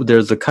 Well,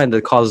 there's the kind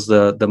that causes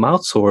the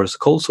mouth sores,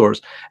 cold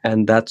sores,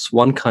 and that's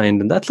one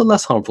kind, and that's a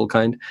less harmful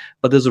kind.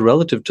 But there's a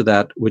relative to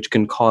that which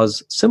can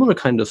cause similar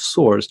kind of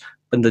sores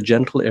in the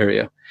genital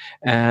area.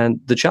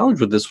 And the challenge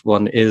with this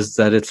one is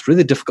that it's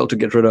really difficult to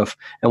get rid of.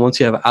 And once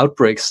you have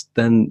outbreaks,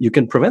 then you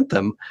can prevent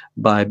them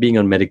by being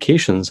on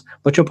medications,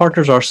 but your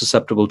partners are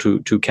susceptible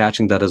to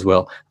catching that as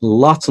well.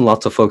 Lots and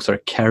lots of folks are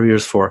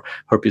carriers for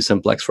herpes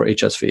simplex, for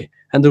HSV,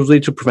 and there's a way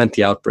to prevent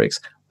the outbreaks.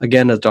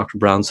 Again, as Dr.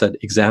 Brown said,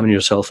 examine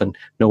yourself and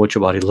know what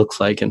your body looks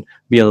like and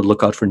be on the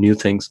lookout for new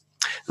things.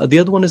 The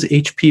other one is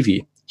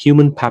HPV,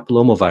 human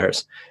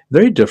papillomavirus.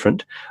 Very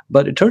different,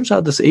 but it turns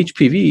out this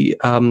HPV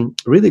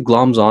really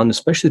gloms on,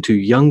 especially to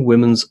young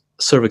women's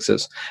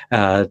cervixes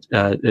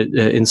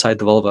inside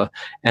the vulva.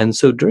 And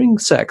so during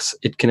sex,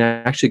 it can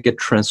actually get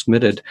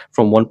transmitted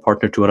from one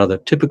partner to another,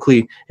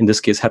 typically, in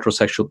this case,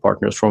 heterosexual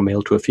partners, from a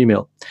male to a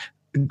female.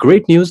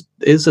 Great news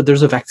is that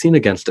there's a vaccine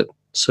against it.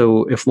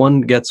 So if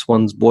one gets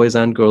one's boys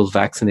and girls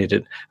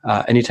vaccinated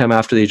anytime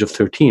after the age of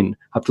 13,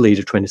 up to the age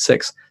of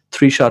 26,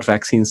 3-shot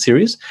vaccine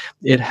series,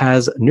 it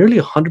has nearly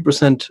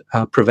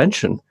 100%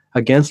 prevention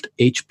against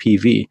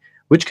HPV,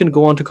 which can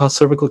go on to cause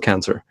cervical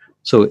cancer.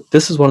 So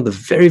this is one of the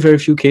very, very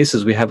few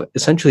cases we have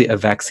essentially a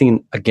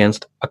vaccine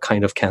against a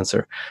kind of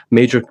cancer,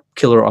 major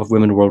killer of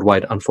women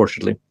worldwide,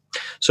 unfortunately.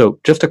 So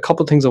just a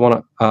couple things I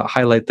want to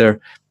highlight there,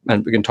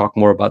 and we can talk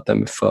more about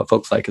them if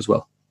folks like as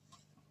well.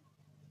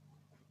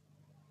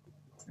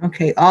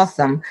 Okay,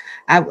 awesome.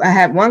 I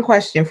have one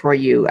question for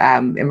you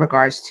in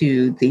regards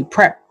to the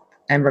PrEP,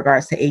 in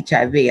regards to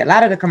HIV. A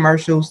lot of the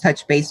commercials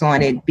touch base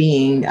on it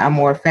being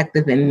more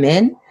effective in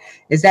men.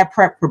 Is that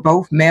PrEP for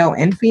both male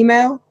and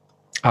female?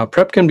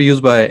 PrEP can be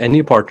used by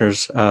any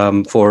partners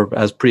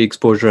as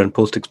pre-exposure and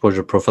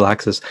post-exposure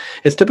prophylaxis.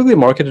 It's typically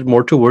marketed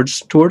more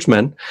towards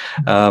men,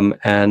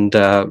 and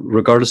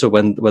regardless of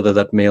whether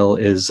that male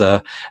is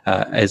a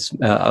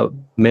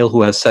male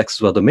who has sex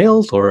with other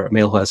males or a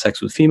male who has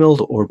sex with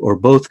females or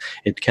both,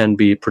 it can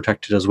be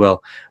protected as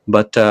well.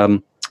 But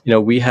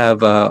we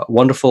have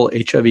wonderful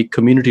HIV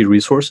community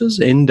resources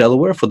in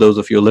Delaware. For those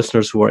of your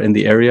listeners who are in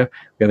the area,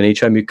 we have an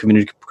HIV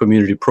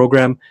community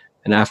program.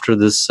 And after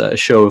this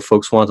show, if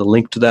folks want a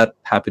link to that,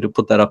 happy to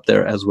put that up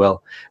there as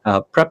well.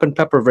 PrEP and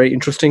PEP are very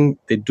interesting.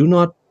 They do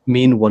not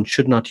mean one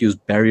should not use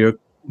barrier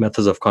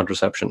methods of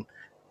contraception.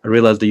 I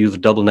realize they use a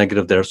double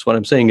negative there. So what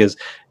I'm saying is,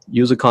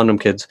 use a condom,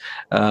 kids.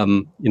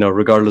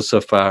 Regardless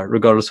of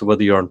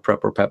whether you're on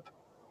PrEP or PEP.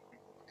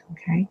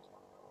 Okay.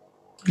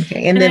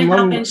 And then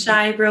hop in,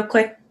 Shai, real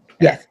quick.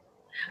 Yes.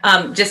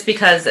 Just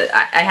because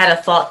I had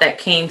a thought that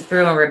came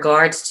through in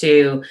regards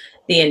to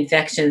the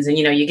infections, and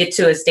you get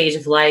to a stage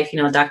of life.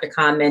 Dr.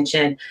 Khan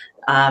mentioned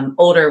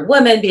older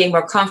women being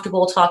more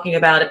comfortable talking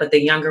about it, but the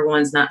younger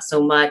ones not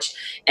so much.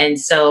 And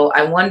so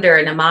I wonder,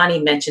 and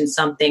Imani mentioned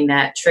something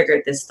that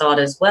triggered this thought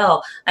as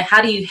well. Like,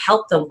 how do you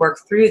help them work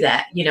through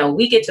that?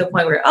 We get to a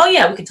point where, oh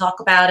yeah, we can talk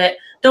about it.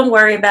 Don't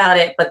worry about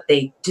it, but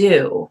they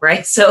do,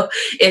 right? So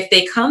if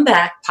they come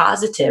back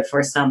positive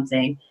for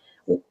something,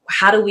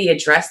 how do we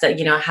address that?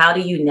 How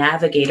do you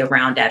navigate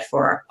around that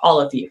for all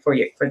of you, for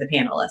the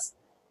panelists?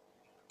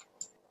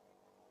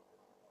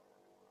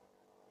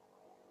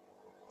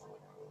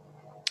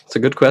 It's a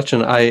good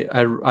question.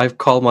 I've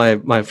called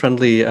my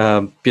friendly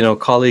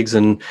colleagues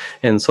in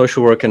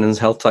social work and in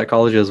health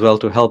psychology as well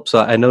to help.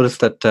 So I noticed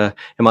that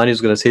Imani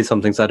is going to say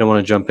something, so I don't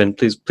want to jump in.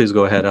 Please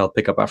go ahead. I'll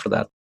pick up after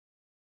that.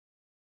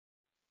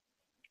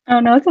 Oh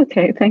no, it's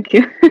okay. Thank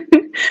you.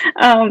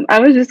 I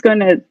was just going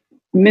to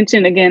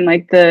mention again,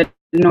 like the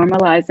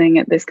normalizing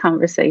at this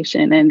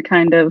conversation and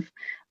kind of,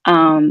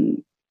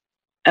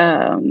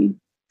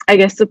 I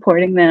guess,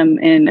 supporting them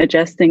in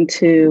adjusting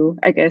to,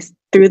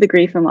 through the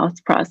grief and loss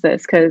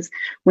process. Because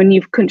when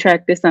you've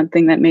contracted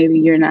something that maybe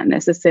you're not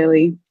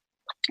necessarily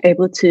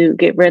able to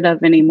get rid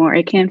of anymore,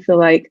 it can feel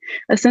like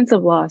a sense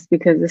of loss,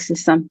 because this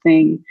is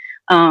something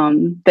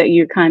that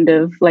you're kind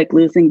of like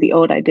losing the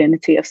old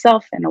identity of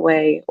self in a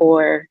way,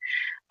 or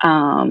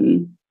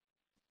the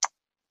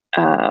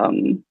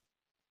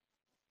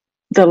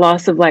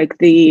loss of like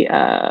the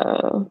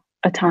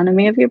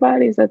autonomy of your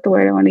body. Is that the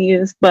word I want to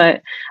use?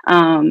 But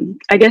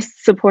I guess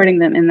supporting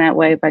them in that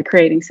way by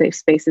creating safe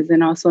spaces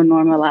and also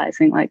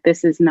normalizing, like,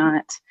 this is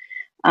not,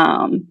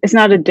 it's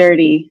not a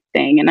dirty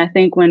thing. And I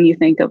think when you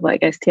think of like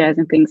STIs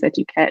and things that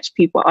you catch,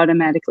 people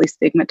automatically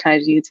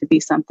stigmatize you to be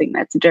something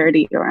that's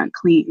dirty or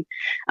unclean.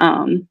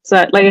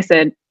 So like I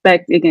said,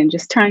 back again,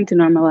 just trying to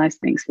normalize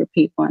things for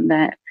people, and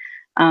that,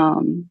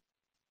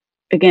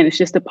 again, it's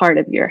just a part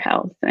of your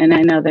health. And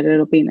I know that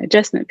it'll be an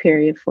adjustment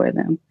period for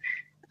them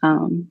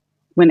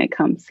when it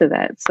comes to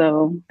that.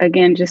 So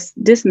again, just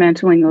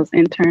dismantling those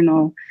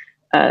internal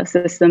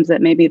systems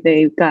that maybe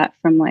they got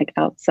from like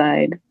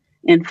outside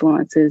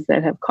influences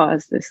that have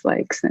caused this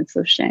like sense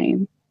of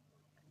shame.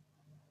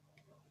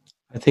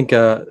 I think,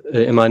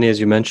 Imani, as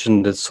you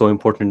mentioned, it's so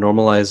important to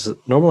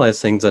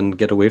normalize things and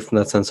get away from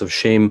that sense of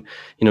shame.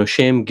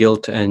 Shame,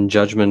 guilt, and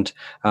judgment,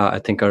 I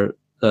think, are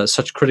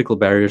such critical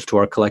barriers to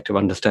our collective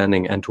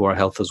understanding and to our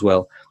health as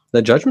well.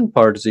 The judgment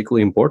part is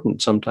equally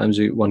important. Sometimes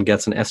one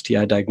gets an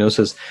STI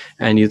diagnosis,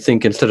 and you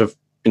think instead of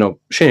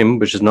shame,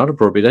 which is not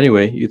appropriate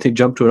anyway, you think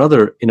jump to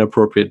another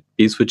inappropriate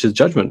piece, which is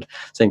judgment,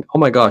 saying, "Oh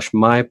my gosh,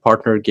 my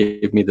partner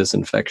gave me this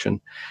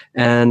infection,"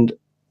 and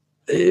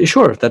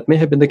sure, that may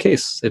have been the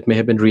case. It may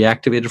have been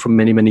reactivated from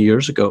many, many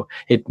years ago.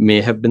 It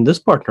may have been this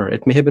partner.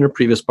 It may have been a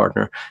previous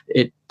partner.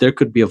 There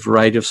could be a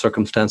variety of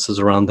circumstances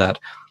around that.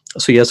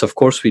 So yes, of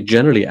course, we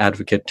generally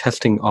advocate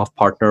testing of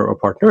partner or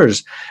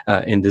partners,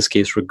 in this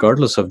case,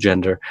 regardless of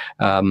gender.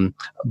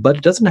 But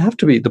it doesn't have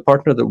to be the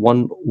partner that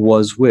one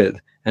was with.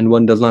 And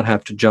one does not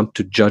have to jump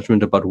to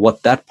judgment about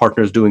what that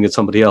partner is doing with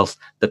somebody else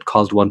that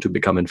caused one to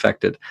become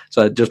infected.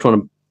 So I just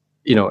want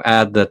to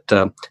add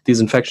that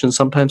these infections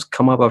sometimes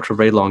come up after a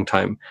very long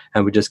time,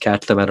 and we just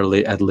catch them at a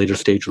later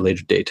stage or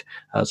later date.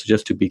 So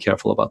just to be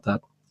careful about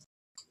that.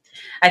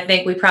 I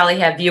think we probably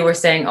have viewers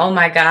saying, "Oh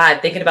my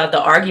God," thinking about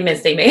the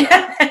arguments they may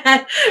have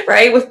had,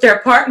 right, with their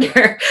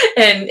partner,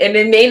 and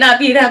it may not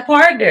be that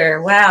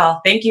partner.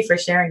 Wow, thank you for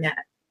sharing that.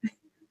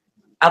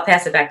 I'll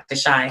pass it back to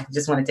Shai.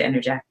 Just wanted to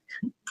interject.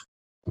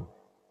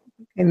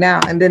 And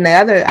then the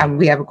other,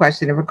 we have a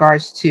question in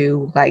regards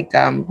to like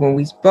when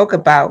we spoke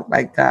about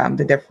like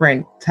the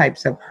different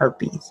types of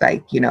herpes,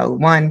 like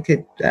one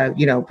could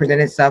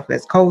present itself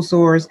as cold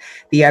sores,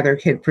 the other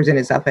could present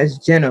itself as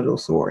genital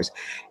sores.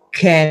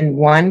 Can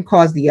one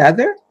cause the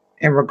other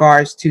in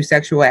regards to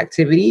sexual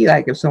activity?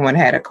 Like if someone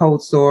had a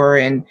cold sore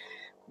and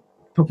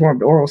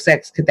performed oral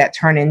sex, could that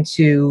turn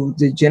into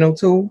the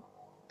genital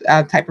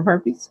type of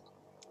herpes?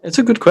 It's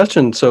a good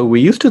question. So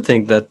we used to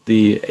think that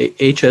the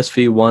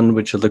HSV1,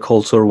 which is the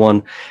cold sore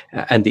one,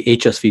 and the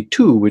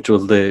HSV2, which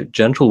was the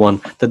genital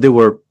one, that they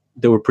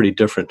were pretty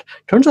different.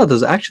 Turns out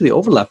there's actually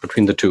overlap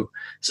between the two.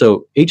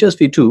 So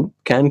HSV2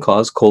 can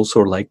cause cold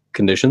sore-like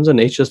conditions, and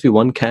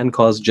HSV1 can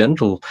cause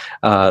genital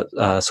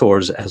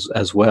sores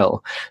as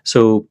well.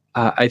 So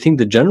I think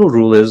the general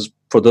rule is,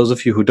 for those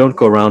of you who don't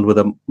go around with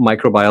a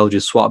microbiology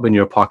swab in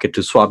your pocket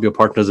to swab your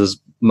partner's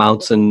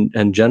mouths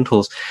and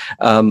genitals,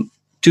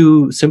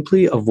 to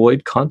simply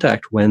avoid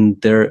contact when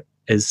there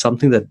is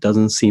something that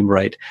doesn't seem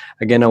right.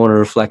 Again, I want to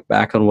reflect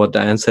back on what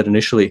Diane said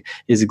initially,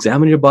 is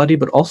examine your body,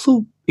 but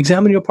also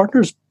examine your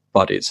partner's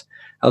bodies.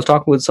 I was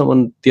talking with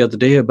someone the other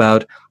day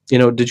about,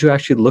 did you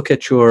actually look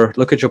at your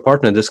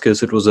partner? In this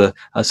case, it was a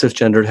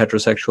cisgendered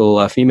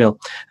heterosexual female.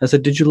 I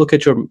said, did you look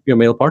at your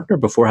male partner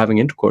before having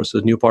intercourse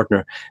with a new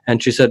partner?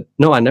 And she said,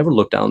 no, I never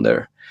looked down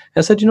there.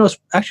 I said, it's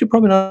actually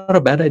probably not a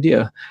bad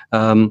idea.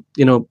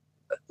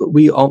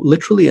 We all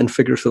literally and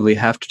figuratively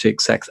have to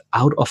take sex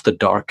out of the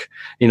dark.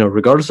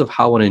 Regardless of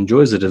how one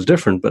enjoys it is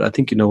different, but I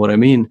think you know what I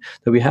mean,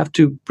 that we have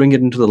to bring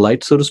it into the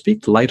light, so to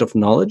speak, the light of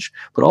knowledge,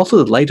 but also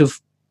the light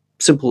of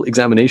simple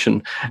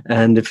examination.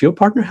 And if your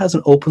partner has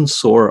an open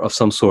sore of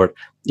some sort,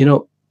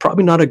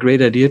 probably not a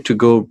great idea to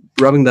go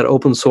rubbing that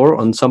open sore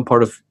on some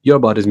part of your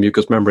body's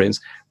mucous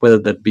membranes, whether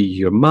that be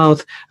your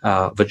mouth,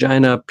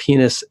 vagina,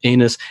 penis,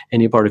 anus,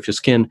 any part of your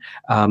skin.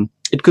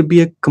 It could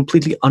be a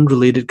completely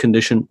unrelated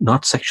condition,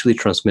 not sexually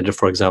transmitted,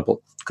 for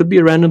example. It could be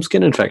a random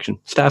skin infection,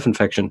 staph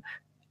infection.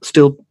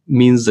 Still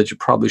means that you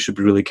probably should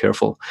be really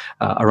careful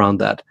around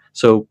that.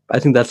 So I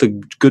think that's a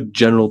good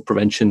general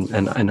prevention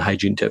and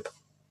hygiene tip.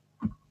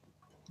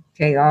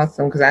 Okay,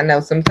 awesome. Because I know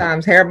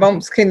sometimes hair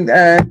bumps can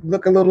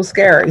look a little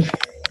scary.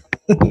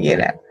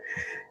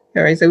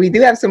 All right, so we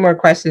do have some more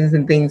questions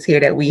and things here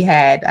that we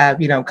had,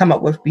 come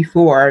up with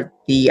before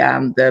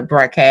the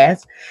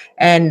broadcast,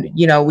 and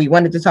we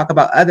wanted to talk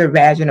about other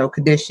vaginal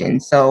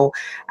conditions. So,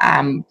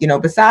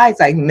 besides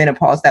like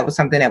menopause, that was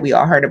something that we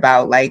all heard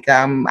about. Like,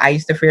 I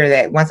used to fear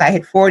that once I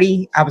hit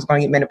 40, I was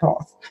going to get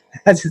menopause.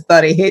 I just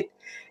thought it hit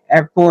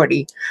at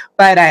 40,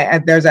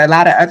 but there's a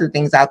lot of other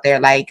things out there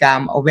like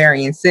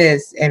ovarian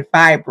cysts and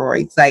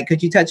fibroids. Like,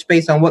 could you touch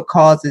base on what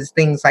causes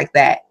things like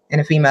that in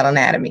a female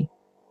anatomy?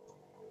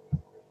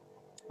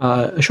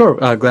 Sure.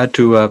 Glad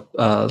to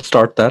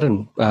start that,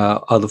 and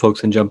other folks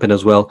can jump in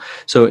as well.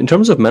 So in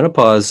terms of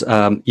menopause,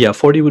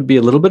 40 would be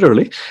a little bit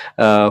early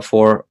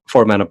for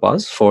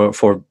menopause,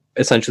 for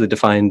essentially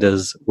defined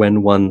as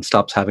when one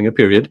stops having a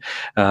period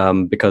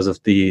because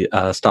of the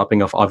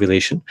stopping of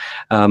ovulation.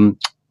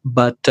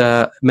 But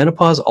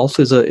menopause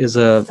also is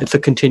a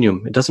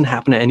continuum. It doesn't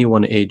happen at any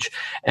one age,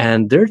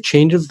 and there are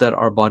changes that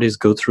our bodies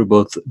go through,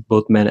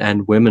 both men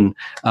and women,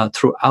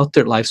 throughout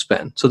their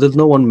lifespan. So there's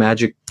no one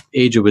magic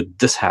age of it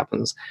this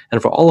happens.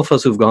 And for all of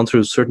us who've gone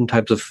through certain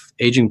types of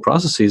aging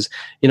processes,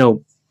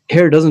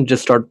 hair doesn't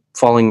just start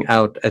falling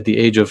out at the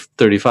age of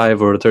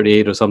 35 or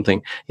 38 or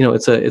something.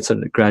 It's a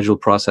gradual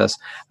process.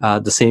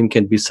 The same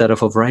can be said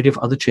of a variety of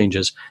other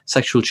changes: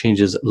 sexual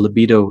changes,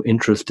 libido,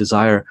 interest,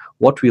 desire,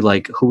 what we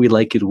like, who we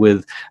like it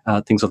with,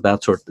 things of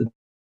that sort.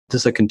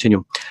 this is a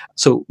continuum.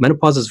 So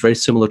menopause is very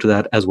similar to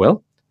that as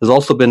well. There's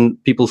also been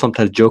people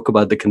sometimes joke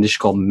about the condition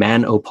called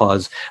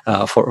manopause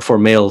for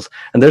males,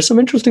 and there's some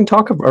interesting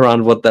talk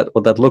around what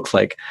that looks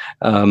like.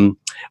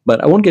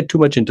 But I won't get too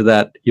much into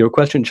that. Your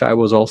question, Shai,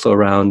 was also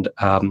around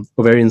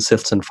ovarian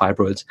cysts and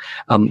fibroids.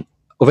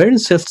 Ovarian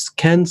cysts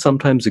can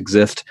sometimes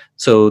exist.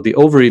 So the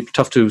ovary,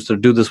 tough to sort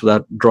of do this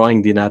without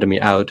drawing the anatomy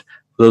out.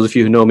 For those of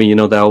you who know me, you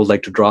know that I always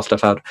like to draw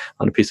stuff out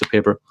on a piece of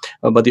paper.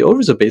 But the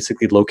ovaries are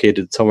basically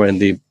located somewhere in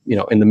the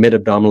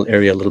mid-abdominal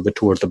area, a little bit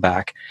towards the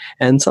back.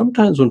 And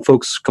sometimes when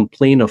folks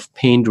complain of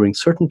pain during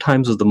certain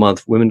times of the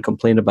month, women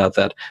complain about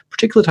that,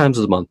 particular times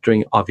of the month,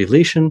 during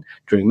ovulation,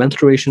 during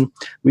menstruation,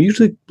 we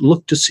usually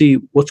look to see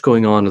what's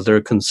going on. Is there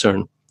a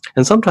concern?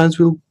 And sometimes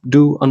we'll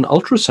do an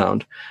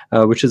ultrasound,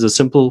 which is a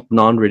simple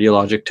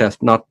non-radiologic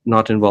test,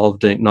 not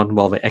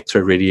involving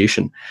X-ray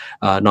radiation,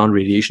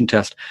 non-radiation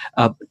test,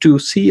 to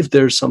see if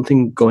there's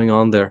something going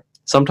on there.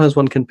 Sometimes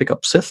one can pick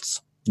up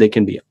cysts. They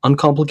can be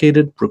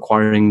uncomplicated,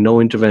 requiring no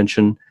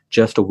intervention,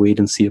 just a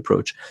wait-and-see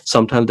approach.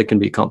 Sometimes they can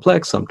be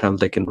complex. Sometimes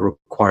they can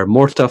require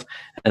more stuff,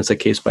 and it's a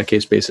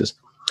case-by-case basis.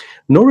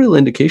 No real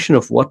indication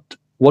of what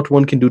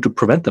one can do to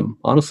prevent them.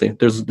 Honestly,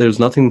 there's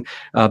nothing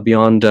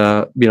beyond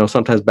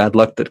sometimes bad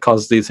luck that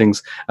causes these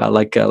things,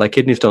 like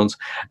kidney stones.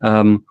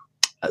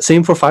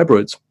 Same for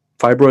fibroids.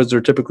 Fibroids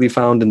are typically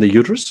found in the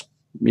uterus,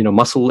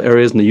 muscle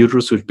areas in the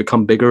uterus which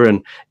become bigger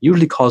and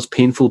usually cause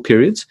painful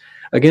periods.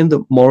 Again,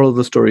 the moral of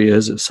the story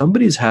is if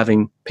somebody's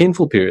having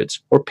painful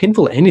periods or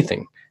painful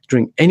anything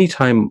during any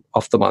time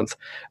of the month,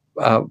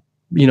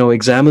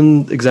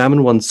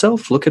 examine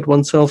oneself, look at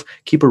oneself,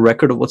 keep a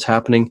record of what's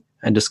happening,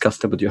 and discuss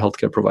them with your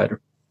healthcare provider.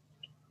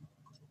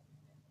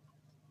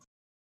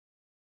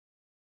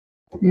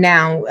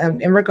 Now,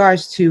 in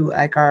regards to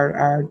like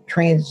our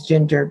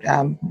transgender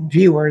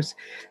viewers,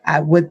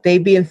 would they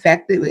be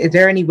affected? Is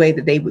there any way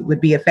that they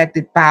would be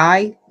affected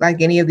by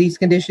like any of these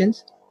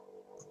conditions?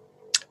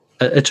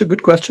 It's a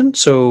good question.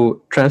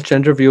 So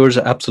transgender viewers,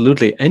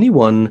 absolutely.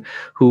 Anyone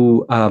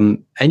who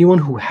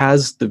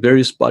has the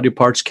various body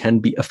parts can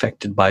be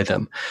affected by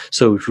them.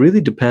 So it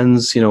really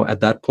depends, at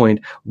that point,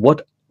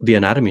 what the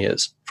anatomy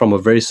is from a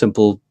very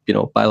simple,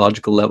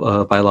 biological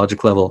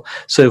level.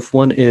 So if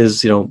one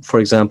is, for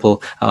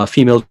example,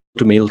 female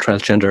to male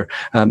transgender,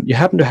 you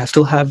happen to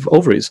still have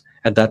ovaries.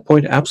 At that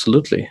point,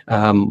 absolutely,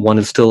 one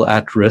is still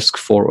at risk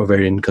for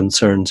ovarian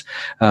concerns.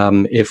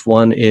 If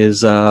one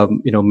is,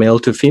 male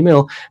to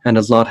female and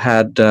has not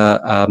had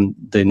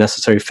the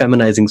necessary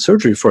feminizing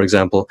surgery, for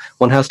example,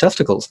 one has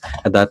testicles.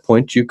 At that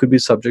point, you could be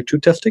subject to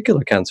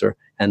testicular cancer,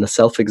 and a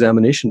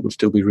self-examination will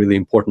still be really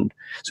important.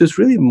 So it's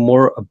really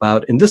more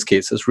about, in this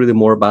case, it's really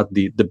more about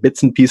the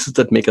bits and pieces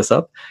that make us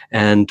up,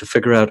 and to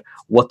figure out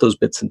what those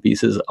bits and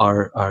pieces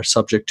are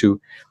subject to.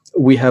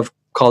 We have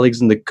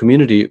colleagues in the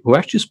community who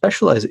actually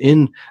specialize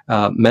in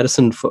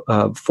medicine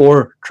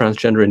for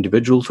transgender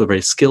individuals who are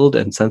very skilled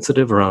and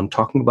sensitive around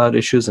talking about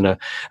issues in a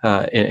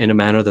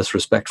manner that's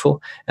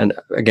respectful. And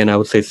again, I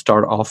would say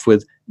start off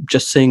with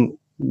just saying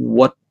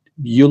what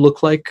you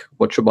look like,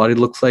 what your body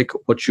looks like,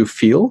 what you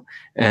feel,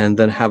 and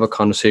then have a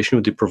conversation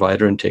with the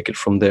provider and take it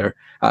from there.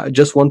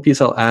 Just one piece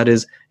I'll add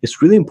is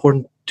it's really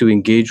important to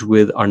engage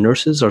with our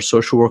nurses, our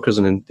social workers,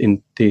 and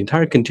in the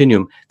entire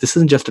continuum. This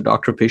isn't just a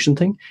doctor-patient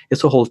thing,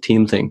 it's a whole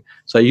team thing.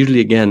 So I usually,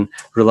 again,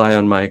 rely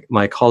on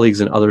my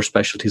colleagues in other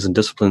specialties and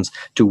disciplines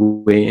to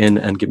weigh in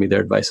and give me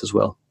their advice as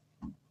well.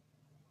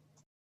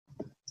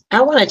 I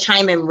want to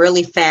chime in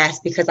really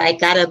fast because I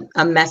got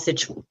a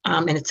message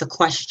and it's a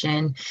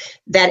question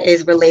that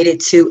is related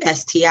to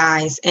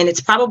STIs, and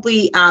it's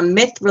probably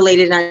myth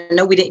related. I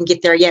know we didn't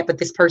get there yet, but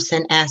this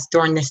person asked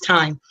during this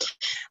time.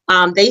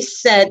 They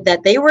said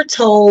that they were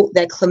told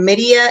that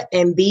chlamydia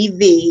and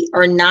BV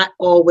are not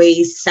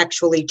always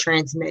sexually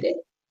transmitted.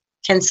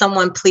 Can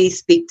someone please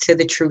speak to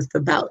the truth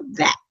about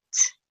that?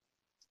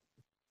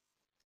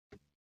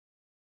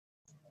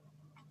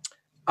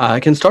 I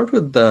can start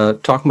with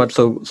talking about,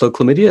 so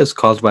chlamydia is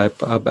caused by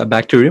a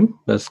bacterium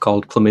that's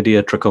called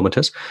Chlamydia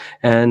trachomatis.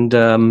 And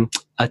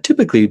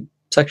typically,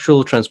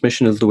 sexual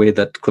transmission is the way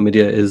that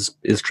chlamydia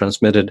is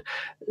transmitted.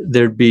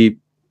 There'd be,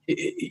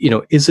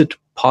 is it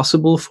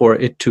possible for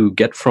it to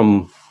get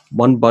from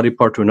one body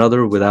part to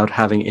another without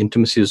having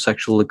intimacy or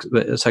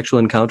sexual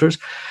encounters?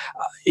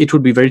 It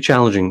would be very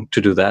challenging to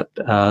do that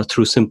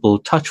through simple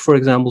touch, for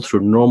example,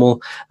 through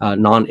normal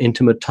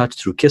non-intimate touch,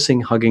 through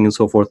kissing, hugging, and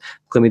so forth.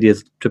 Chlamydia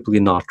is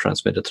typically not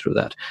transmitted through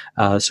that.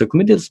 So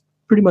chlamydia is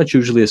pretty much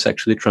usually a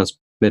sexually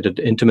transmitted,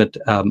 intimate,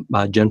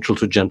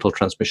 gentle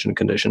transmission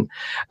condition.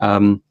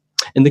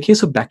 In the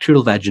case of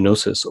bacterial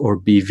vaginosis or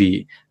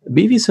BV,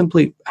 BV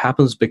simply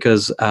happens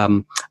because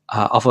of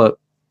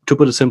to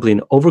put it simply,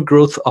 an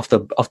overgrowth of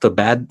the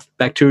bad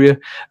bacteria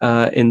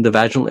in the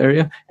vaginal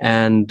area,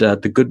 and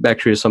the good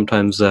bacteria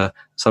sometimes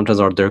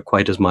aren't there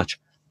quite as much.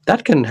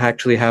 That can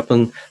actually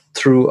happen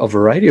through a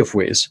variety of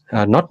ways,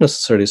 not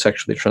necessarily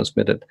sexually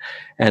transmitted.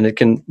 And it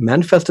can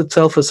manifest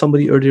itself, as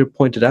somebody earlier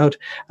pointed out.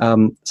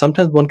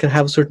 Sometimes one can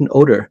have a certain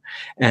odor,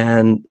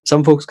 and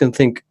some folks can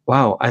think,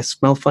 wow, I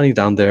smell funny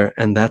down there,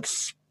 and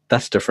that's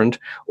that's different.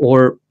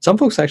 Or some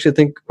folks actually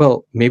think,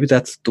 well, maybe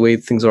that's the way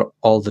things are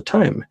all the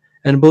time.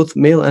 And both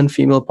male and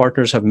female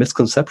partners have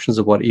misconceptions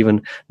of what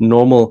even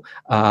normal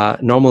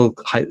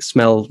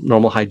smell,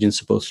 normal hygiene is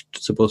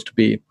supposed to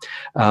be.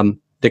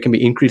 There can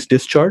be increased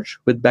discharge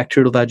with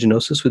bacterial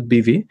vaginosis with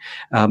BV.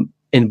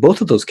 In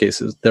both of those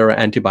cases, there are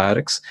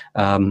antibiotics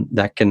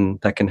that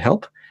can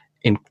help.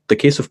 In the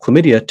case of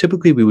chlamydia,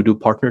 typically we would do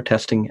partner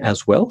testing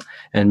as well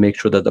and make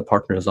sure that the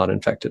partner is not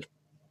infected.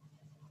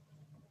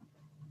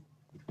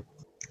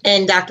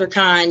 And Dr.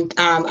 Khan,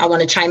 I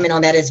want to chime in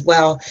on that as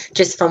well.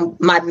 Just from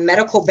my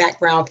medical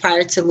background,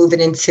 prior to moving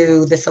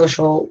into the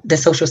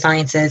social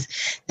sciences,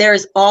 there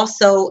is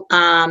also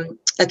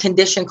a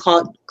condition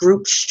called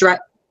group strep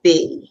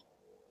B.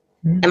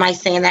 Mm-hmm. Am I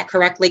saying that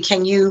correctly?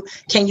 Can you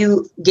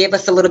give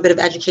us a little bit of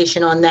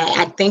education on that?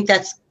 I think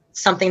that's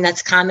something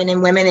that's common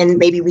in women, and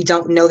maybe we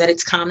don't know that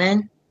it's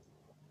common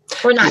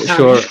or not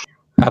common. Sure.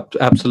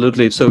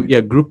 Absolutely. So yeah,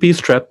 Group B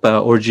strep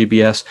or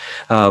GBS,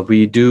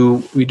 we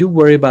do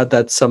worry about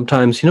that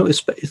sometimes.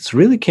 It's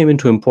really came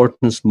into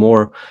importance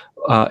more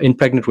in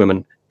pregnant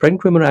women.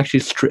 Pregnant women are actually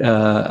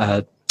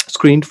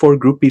screened for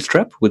Group B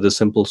strep with a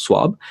simple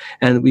swab,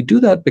 and we do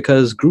that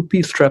because Group B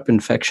strep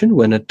infection,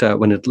 when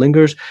it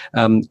lingers,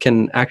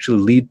 can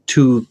actually lead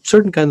to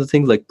certain kinds of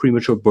things like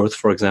premature birth,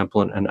 for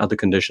example, and other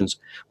conditions.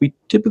 We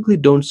typically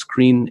don't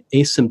screen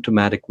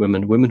asymptomatic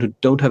women who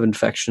don't have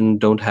infection,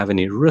 don't have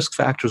any risk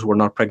factors, who are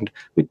not pregnant.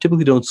 We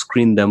typically don't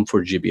screen them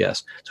for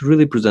GBS. So it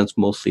really presents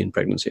mostly in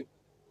pregnancy.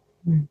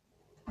 Mm-hmm.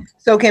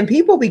 So can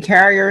people be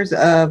carriers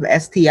of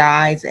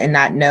STIs and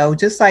not know,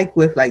 just like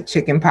with like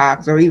chicken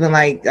pox or even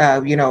like,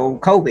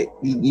 COVID,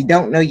 you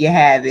don't know you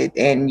have it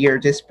and you're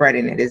just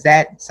spreading it. Is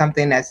that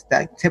something that's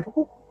like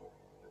typical?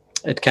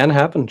 It can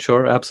happen.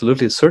 Sure.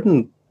 Absolutely.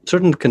 Certain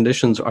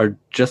conditions are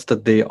just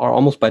that they are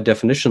almost by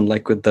definition,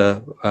 like with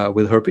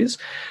herpes,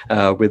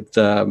 with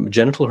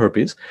genital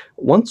herpes.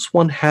 Once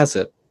one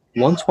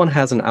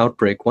has an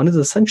outbreak, one is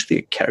essentially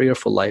a carrier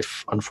for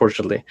life,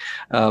 unfortunately.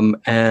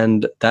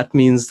 And that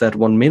means that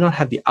one may not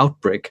have the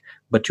outbreak,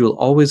 but you will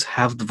always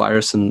have the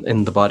virus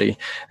in the body.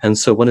 And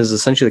so one is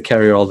essentially a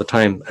carrier all the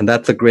time. And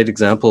that's a great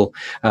example,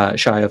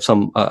 Shai, of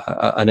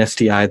an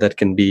STI that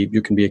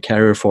you can be a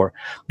carrier for.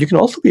 You can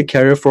also be a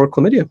carrier for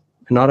chlamydia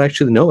and not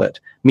actually know it,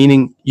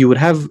 meaning you would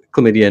have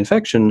chlamydia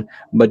infection,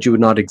 but you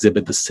would not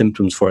exhibit the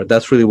symptoms for it.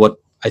 That's really what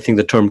I think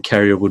the term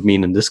carrier would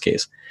mean in this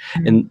case.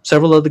 Mm-hmm. In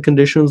several other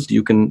conditions,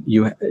 you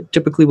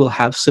typically will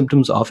have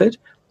symptoms of it,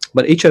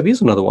 but HIV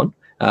is another one.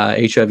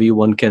 HIV,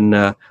 one can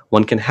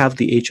have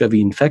the HIV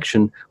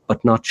infection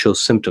but not show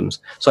symptoms.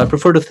 So I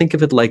prefer to think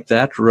of it like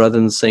that rather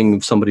than saying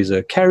if somebody's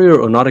a carrier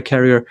or not a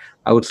carrier.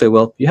 I would say,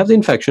 well, you have the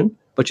infection,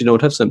 but you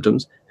don't have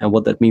symptoms, and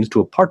what that means to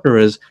a partner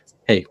is,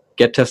 hey,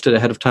 get tested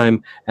ahead of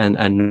time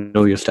and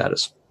know your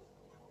status.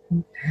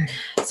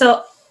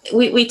 So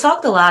we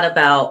talked a lot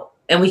about,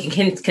 and we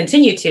can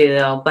continue to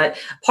though, but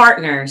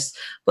partners.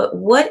 But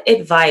what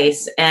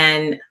advice,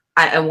 and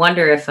I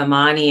wonder if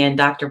Imani and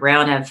Dr.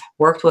 Brown have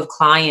worked with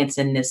clients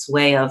in this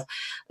way of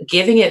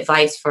giving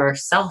advice for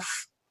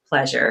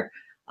self-pleasure,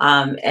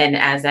 and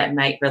as that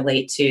might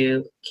relate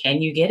to,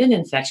 can you get an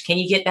infection? Can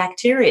you get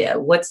bacteria?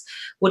 What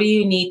do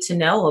you need to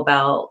know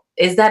about?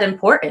 Is that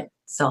important,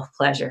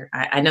 self-pleasure?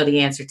 I know the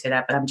answer to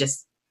that, but I'm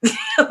just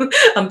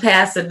I'm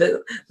passing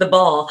the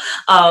ball.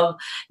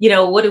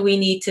 What do we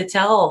need to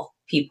tell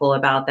people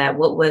about that?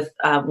 What with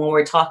when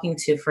we're talking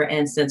to, for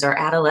instance, our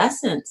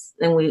adolescents,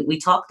 and we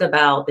talked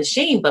about the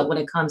shame, but when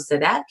it comes to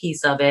that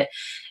piece of it,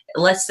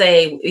 let's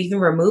say even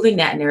removing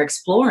that and they're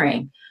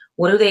exploring,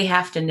 what do they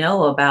have to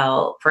know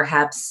about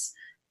perhaps,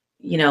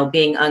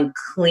 being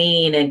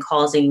unclean and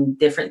causing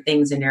different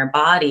things in their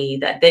body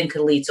that then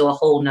could lead to a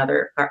whole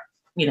nother,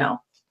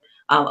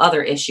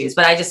 other issues.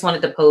 But I just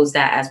wanted to pose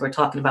that as we're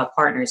talking about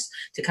partners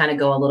to kind of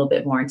go a little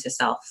bit more into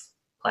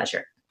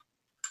self-pleasure.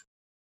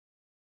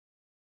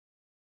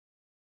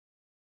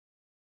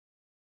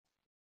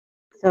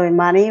 So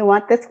Imani, you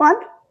want this one?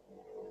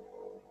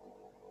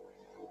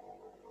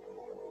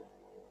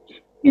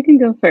 You can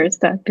go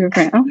first, Dr.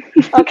 Brown.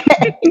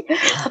 Okay.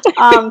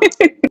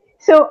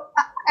 So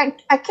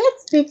I can't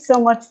speak so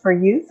much for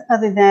youth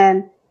other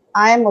than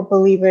I am a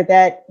believer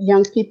that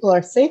young people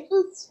are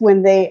safest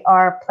when they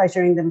are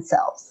pleasuring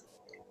themselves.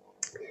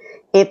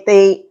 If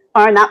they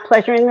are not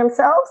pleasuring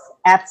themselves,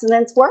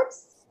 abstinence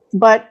works,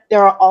 but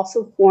there are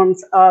also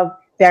forms of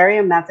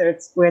barrier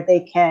methods where they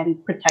can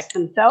protect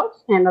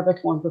themselves and other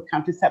forms of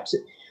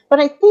contraception. But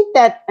I think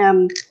that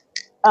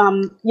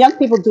young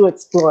people do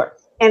explore,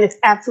 and it's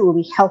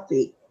absolutely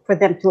healthy for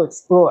them to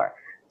explore,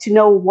 to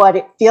know what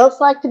it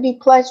feels like to be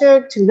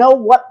pleasured, to know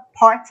what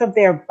parts of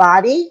their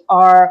body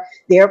are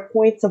their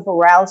points of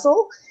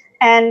arousal.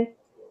 And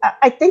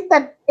I think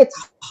that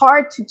it's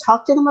hard to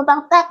talk to them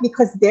about that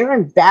because they're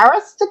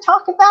embarrassed to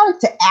talk about it,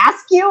 to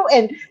ask you,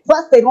 and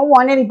plus they don't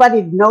want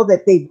anybody to know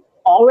that they've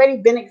already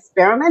been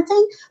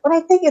experimenting. But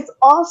I think it's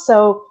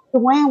also the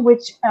way in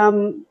which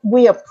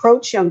we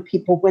approach young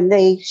people when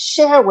they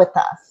share with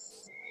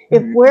us.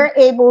 If we're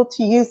able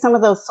to use some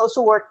of those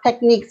social work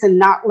techniques and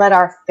not let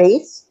our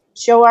face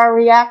show our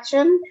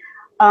reaction.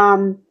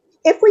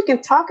 If we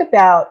can talk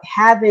about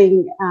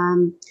having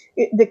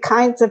the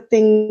kinds of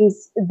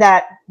things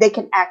that they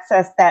can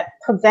access that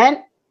prevent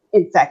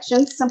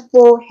infection,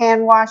 simple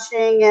hand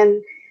washing,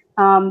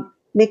 and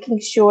making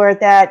sure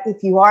that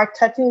if you are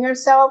touching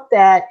yourself,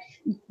 that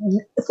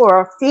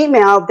for a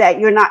female, that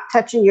you're not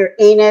touching your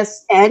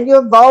anus and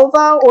your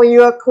vulva or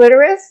your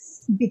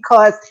clitoris,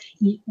 because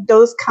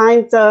those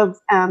kinds of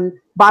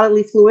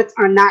bodily fluids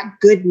are not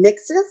good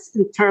mixes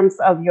in terms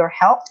of your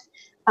health.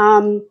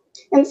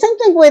 And same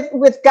thing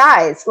with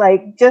guys,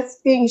 like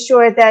just being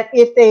sure that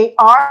if they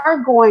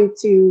are going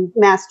to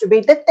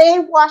masturbate, that they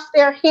wash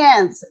their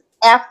hands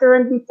after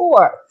and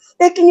before.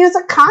 They can use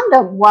a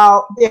condom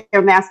while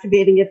they're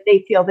masturbating if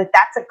they feel that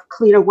that's a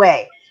cleaner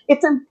way.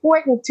 It's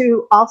important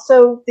to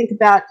also think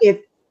about if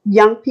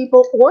young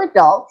people or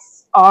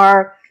adults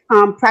are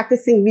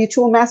practicing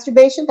mutual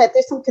masturbation, that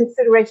there's some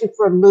consideration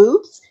for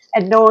lubes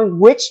and knowing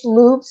which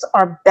lubes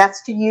are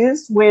best to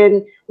use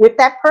when with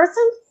that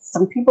person.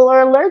 Some people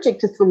are allergic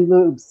to some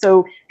lubes.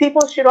 So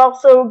people should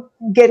also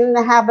get in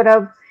the habit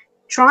of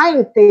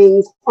trying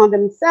things on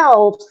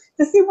themselves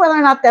to see whether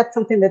or not that's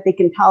something that they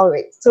can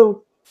tolerate.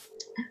 So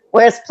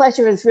whereas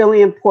pleasure is really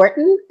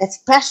important,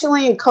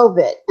 especially in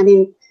COVID. I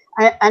mean,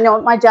 I know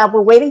at my job,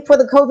 we're waiting for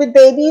the COVID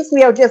babies.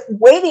 We are just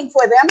waiting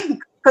for them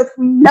because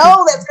we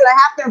know that's going to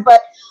happen.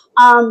 But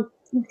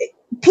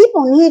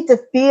people need to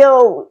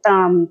feel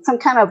some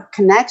kind of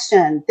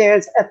connection.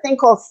 There's a thing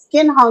called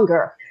skin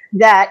hunger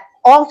that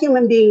all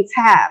human beings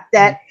have,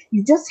 that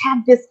you just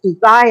have this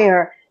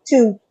desire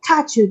to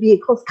touch and be in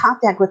close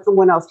contact with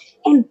someone else.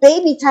 And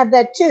babies have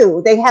that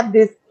too. They have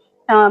this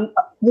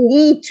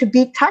need to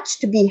be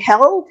touched, to be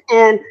held,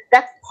 and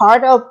that's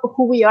part of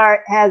who we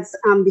are as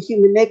the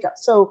human makeup.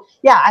 So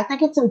yeah, I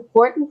think it's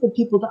important for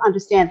people to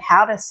understand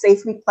how to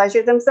safely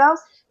pleasure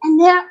themselves. And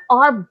there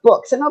are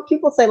books. I know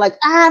people say like,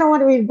 I don't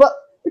want to read books,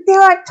 but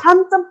there are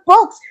tons of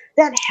books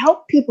that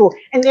help people.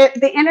 And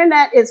the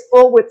internet is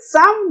full with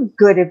some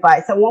good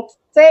advice. I won't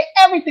say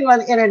everything on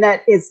the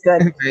internet is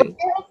good, but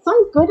there is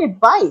some good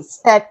advice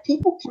that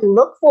people can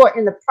look for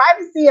in the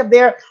privacy of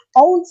their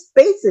own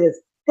spaces,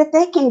 that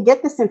they can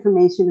get this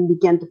information and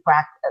begin to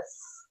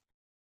practice.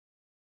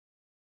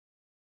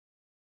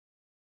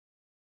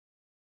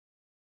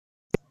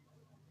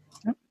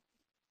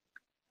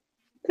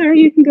 Sorry,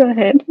 you can go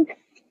ahead.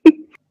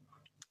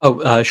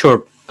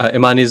 Sure.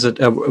 Imani,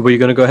 were you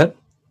going to go ahead?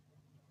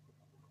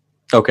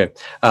 Okay.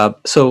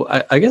 So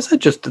I guess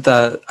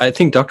I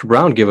think Dr.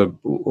 Brown gave a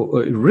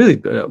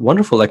really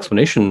wonderful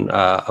explanation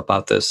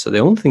about this. So the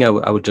only thing I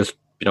would just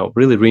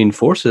really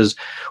reinforces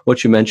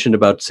what you mentioned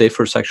about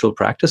safer sexual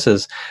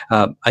practices.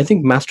 I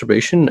think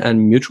masturbation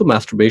and mutual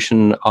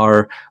masturbation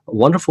are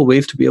wonderful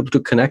ways to be able to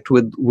connect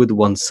with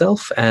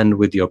oneself and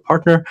with your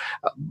partner.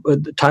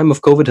 The time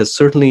of COVID has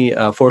certainly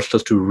forced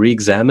us to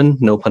re-examine,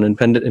 no pun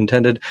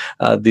intended,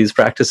 these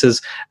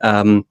practices.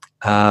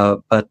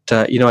 But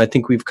I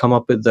think we've come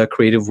up with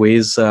creative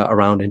ways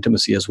around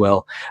intimacy as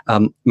well.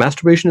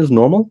 Masturbation is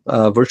normal.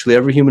 Virtually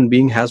every human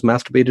being has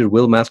masturbated,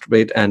 will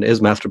masturbate, and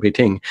is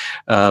masturbating.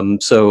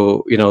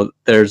 So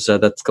there's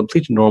that's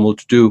completely normal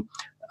to do.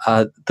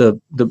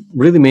 The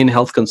really main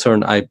health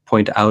concern I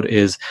point out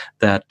is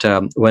that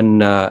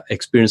when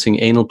experiencing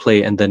anal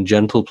play and then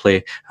genital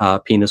play,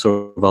 penis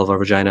or vulva or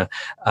vagina,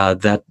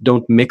 that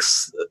don't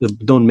mix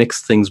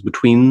things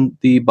between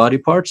the body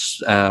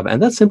parts,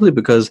 and that's simply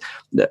because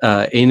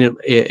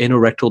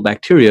anorectal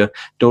bacteria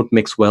don't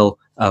mix well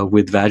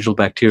with vaginal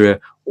bacteria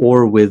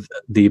or with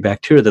the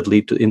bacteria that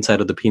lead to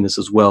inside of the penis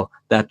as well.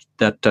 That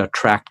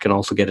tract can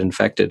also get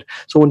infected.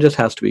 So one just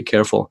has to be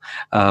careful.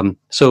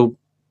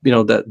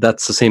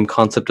 That's the same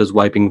concept as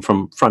wiping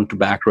from front to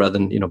back rather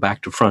than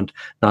back to front,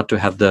 not to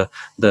have the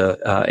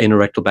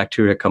anorectal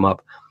bacteria come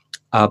up.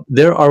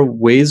 There are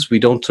ways. We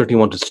don't certainly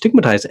want to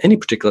stigmatize any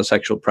particular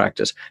sexual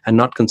practice and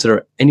not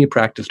consider any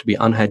practice to be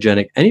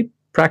unhygienic. Any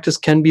practice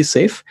can be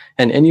safe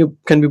and any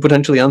can be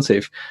potentially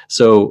unsafe.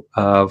 So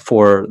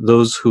for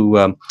those who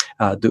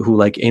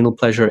like anal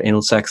pleasure,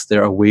 anal sex,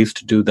 there are ways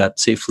to do that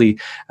safely,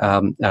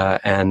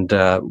 and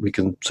we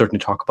can certainly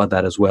talk about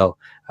that as well.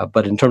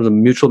 But in terms of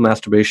mutual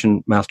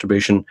masturbation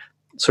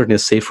certainly a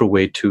safer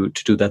way to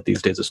do that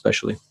these days,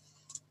 especially.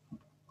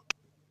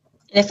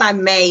 If I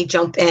may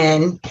jump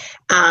in,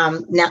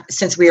 now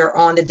since we are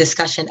on the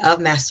discussion of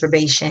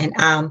masturbation,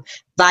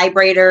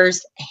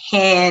 vibrators,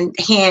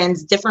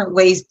 hands, different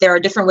ways. There are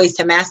different ways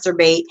to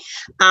masturbate.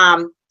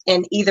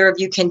 And either of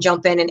you can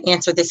jump in and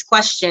answer this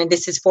question.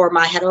 This is for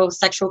my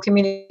heterosexual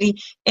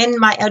community. In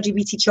my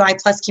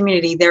LGBTQI plus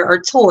community, there are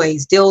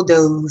toys,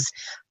 dildos,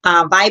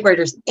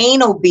 vibrators,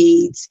 anal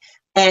beads.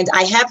 And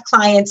I have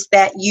clients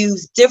that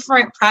use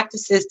different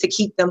practices to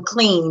keep them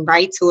clean,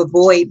 right? To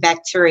avoid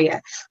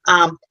bacteria.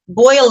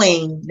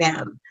 Boiling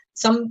them.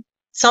 Some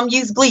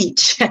use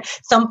bleach.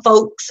 Some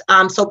folks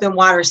soap and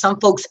water. Some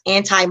folks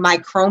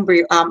microbial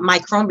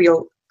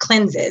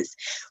cleanses.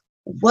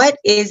 What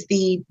is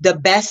the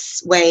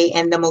best way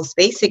and the most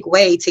basic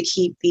way to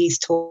keep these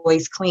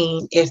toys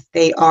clean if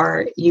they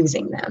are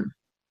using them?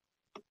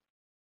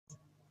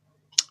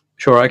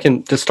 Sure, I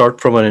can just start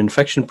from an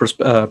infection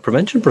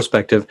prevention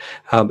perspective.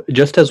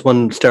 Just as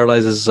one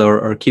sterilizes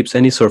or keeps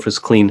any surface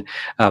clean,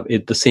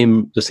 the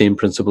same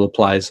principle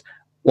applies.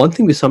 One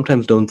thing we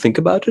sometimes don't think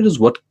about it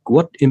is what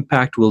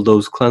impact will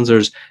those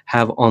cleansers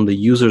have on the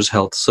user's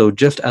health. So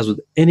just as with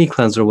any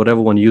cleanser, whatever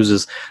one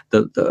uses,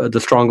 the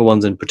stronger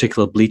ones, in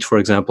particular bleach, for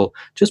example,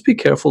 just be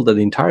careful that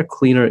the entire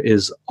cleaner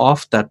is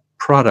off that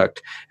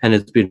product and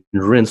it's been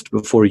rinsed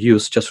before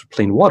use just with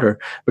plain water,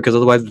 because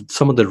otherwise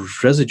some of the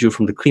residue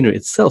from the cleaner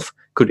itself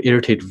could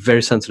irritate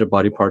very sensitive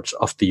body parts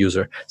of the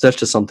user. So that's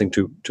just something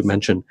to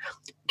mention.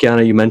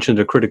 Kiana, you mentioned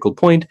a critical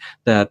point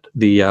that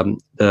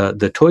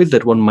the toys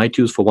that one might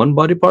use for one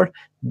body part,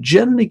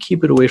 generally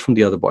keep it away from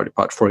the other body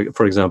part.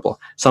 For example,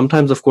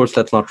 sometimes, of course,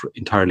 that's not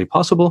entirely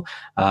possible.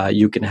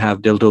 You can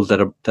have dildos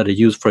that are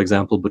used, for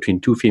example, between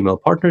two female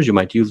partners. You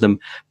might use them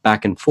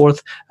back and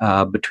forth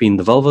between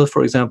the vulva,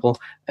 for example,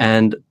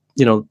 and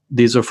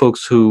these are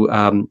folks who,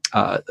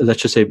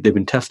 let's just say they've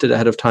been tested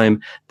ahead of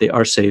time, they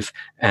are safe,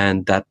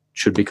 and that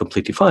should be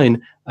completely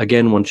fine.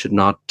 Again, one should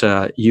not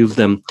use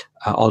them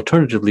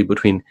alternatively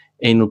between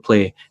anal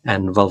play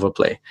and vulva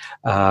play.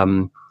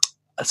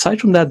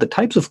 Aside from that, the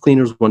types of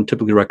cleaners one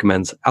typically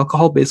recommends,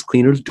 alcohol-based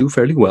cleaners do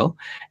fairly well.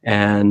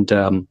 And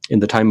in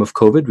the time of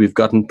COVID, we've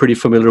gotten pretty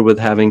familiar with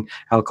having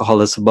alcohol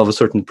that's above a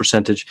certain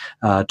percentage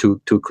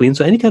to clean.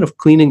 So any kind of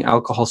cleaning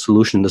alcohol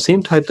solution, the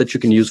same type that you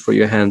can use for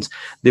your hands,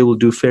 they will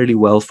do fairly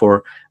well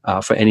for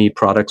any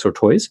products or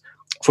toys.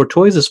 For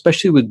toys,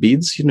 especially with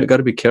beads, got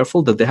to be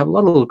careful that they have a lot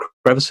of little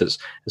crevices,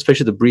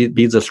 especially the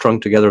beads are strung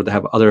together. They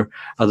have other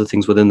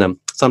things within them.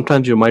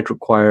 Sometimes you might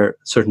require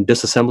certain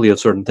disassembly of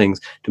certain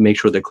things to make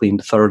sure they're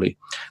cleaned thoroughly.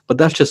 But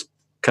that's just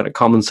kind of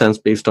common sense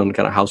based on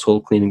kind of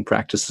household cleaning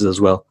practices as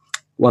well.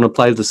 One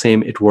applies the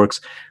same, it works.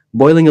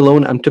 Boiling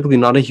alone, I'm typically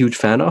not a huge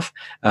fan of.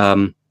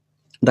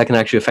 That can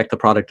actually affect the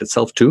product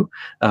itself too.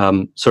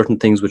 Certain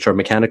things which are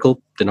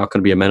mechanical, they're not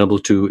going to be amenable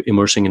to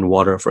immersing in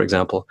water, for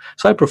example.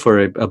 So I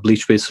prefer a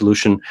bleach-based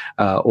solution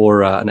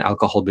or an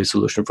alcohol-based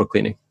solution for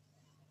cleaning.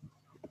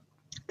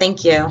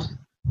 Thank you.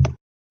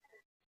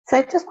 So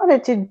I just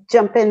wanted to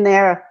jump in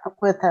there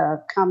with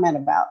a comment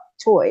about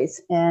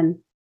toys and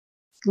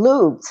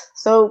lubes.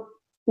 So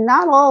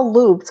not all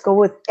lubes go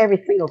with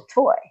every single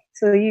toy.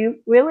 So you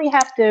really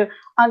have to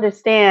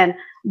understand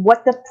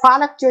what the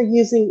product you're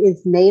using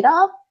is made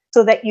of,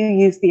 so that you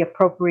use the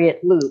appropriate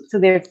lube. So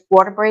there's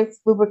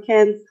water-based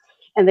lubricants,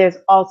 and there's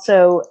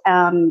also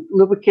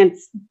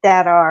lubricants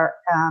that are,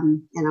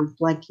 and I'm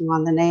blanking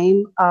on the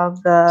name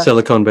of the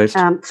silicone-based.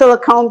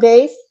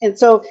 Silicone-based, and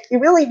so you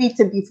really need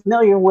to be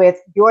familiar with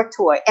your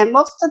toy. And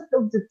most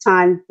of the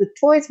time, the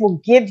toys will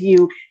give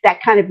you that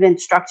kind of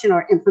instruction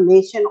or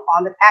information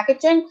on the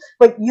packaging,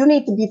 but you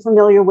need to be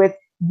familiar with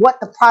what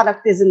the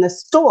product is in the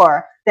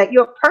store that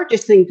you're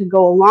purchasing to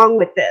go along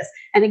with this.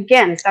 And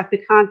again, as Dr.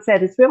 Khan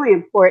said, it's really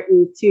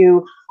important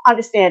to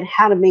understand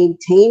how to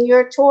maintain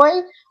your toy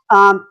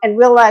and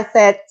realize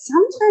that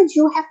sometimes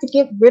you have to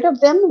get rid of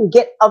them and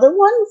get other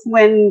ones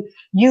when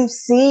you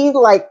see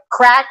like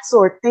cracks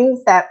or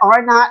things that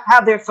are not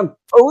how they're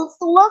supposed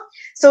to look.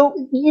 So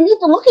you need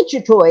to look at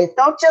your toys.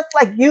 Don't just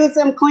like use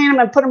them, clean them,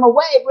 and put them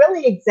away.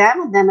 Really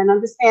examine them and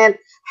understand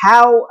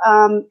how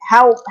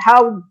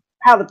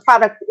the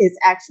product is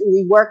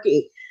actually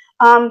working.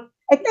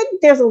 I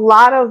think there's a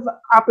lot of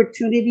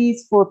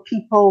opportunities for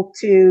people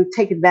to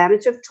take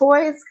advantage of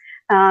toys,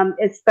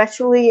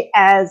 especially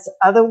as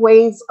other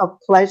ways of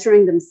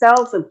pleasuring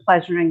themselves and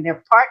pleasuring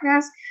their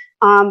partners.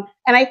 And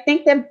I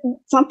think that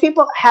some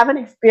people haven't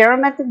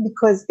experimented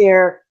because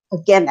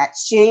again, that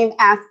shame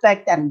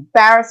aspect, that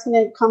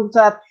embarrassment comes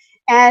up.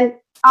 And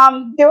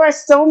there are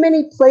so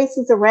many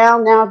places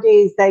around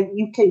nowadays that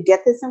you can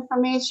get this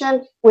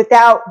information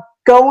without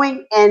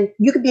going, and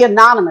you could be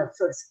anonymous,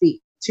 so to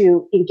speak,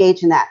 to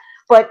engage in that.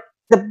 But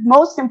the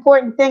most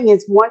important thing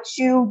is once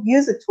you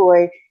use a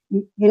toy,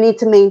 you need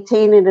to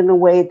maintain it in a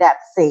way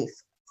that's safe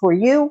for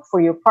you,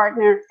 for your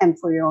partner, and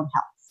for your own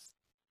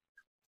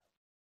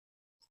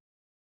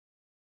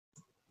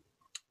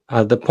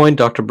health. The point,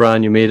 Dr.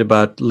 Brown, you made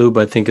about lube,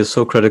 I think, is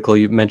so critical.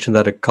 You mentioned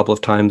that a couple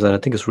of times, and I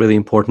think it's really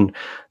important.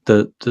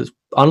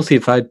 Honestly,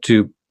 if I had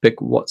to pick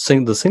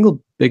the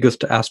single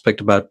biggest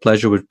aspect about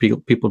pleasure which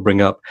people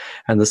bring up,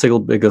 and the single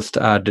biggest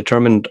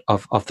determinant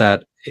of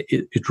that,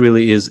 it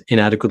really is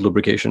inadequate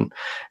lubrication,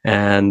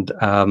 and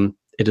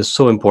it is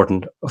so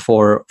important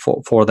for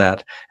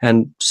that.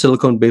 And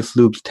silicone-based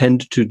lubes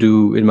tend to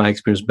do, in my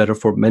experience, better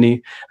for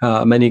many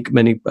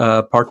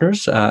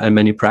partners and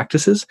many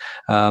practices.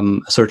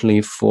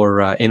 Certainly for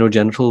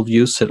anogenital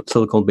use,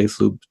 silicone-based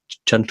lubes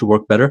tend to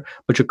work better.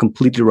 But you're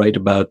completely right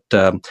about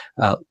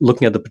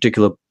looking at the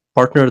particular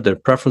partner, their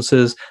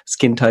preferences,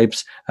 skin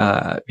types,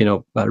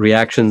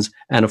 reactions,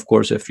 and of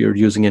course, if you're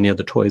using any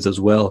other toys as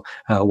well,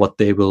 what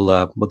they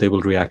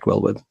will react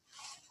well with.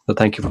 So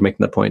thank you for making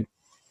that point.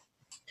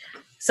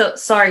 So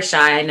sorry,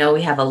 Shai, I know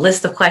we have a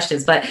list of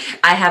questions, but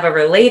I have a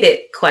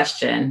related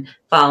question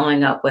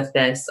following up with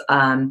this.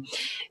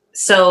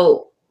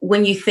 So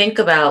when you think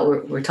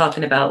about, we're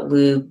talking about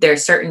lube, there are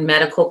certain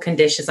medical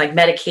conditions like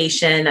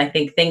medication, I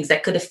think things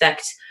that could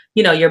affect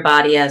your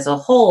body as a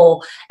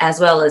whole, as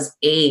well as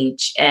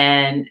age.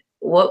 And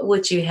what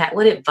would you have,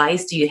 what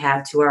advice do you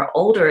have to our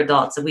older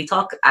adults? And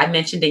I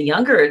mentioned the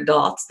younger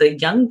adults, the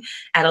young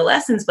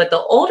adolescents, but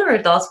the older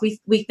adults,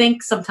 we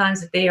think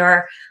sometimes that they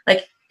are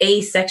like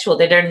asexual,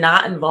 that they're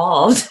not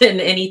involved in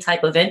any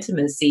type of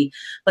intimacy,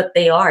 but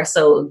they are.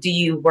 So do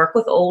you work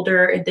with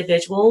older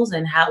individuals,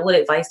 and what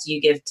advice do you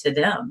give to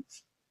them?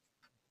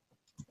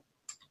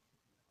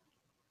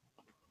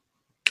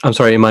 I'm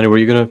sorry, Imani, were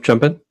you going to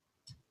jump in?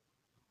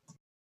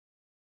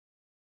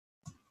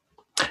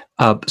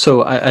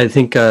 So I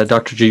think,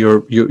 Dr. G,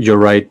 you're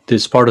right.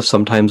 This part of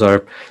sometimes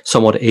our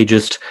somewhat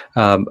ageist,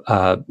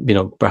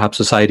 perhaps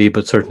society,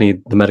 but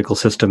certainly the medical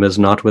system is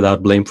not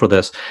without blame for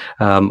this.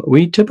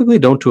 We typically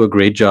don't do a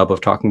great job of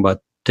talking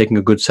about taking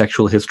a good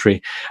sexual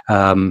history.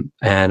 And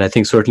I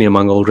think certainly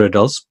among older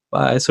adults,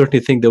 I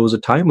certainly think there was a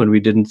time when we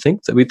didn't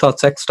think that. We thought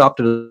sex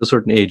stopped at a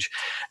certain age.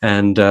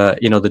 And,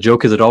 the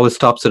joke is it always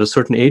stops at a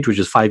certain age, which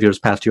is 5 years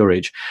past your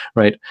age,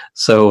 right?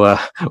 So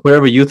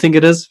wherever you think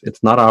it is,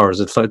 it's not ours.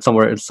 It's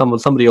somewhere, it's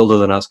somebody older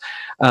than us.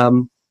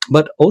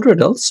 But older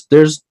adults,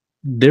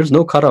 there's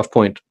no cutoff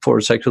point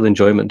for sexual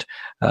enjoyment.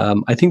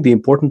 I think the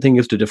important thing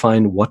is to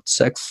define what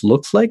sex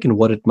looks like and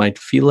what it might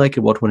feel like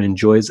and what one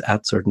enjoys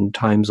at certain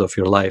times of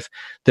your life.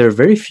 There are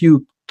very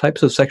few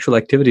types of sexual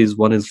activities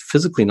one is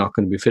physically not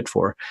going to be fit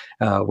for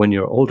when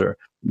you're older.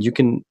 You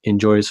can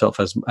enjoy yourself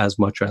as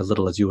much or as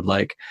little as you would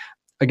like.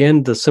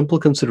 Again, the simple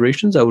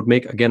considerations I would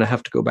make, again, I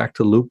have to go back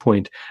to the loop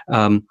point.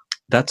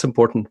 That's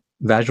important.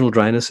 Vaginal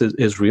dryness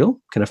is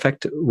real, can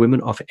affect women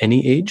of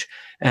any age.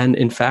 And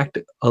in fact,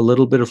 a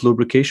little bit of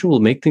lubrication will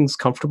make things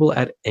comfortable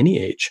at any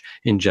age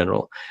in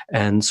general.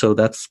 And so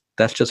that's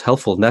just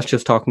helpful. And that's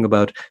just talking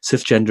about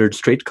cisgendered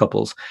straight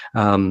couples.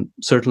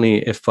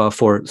 Certainly if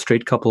for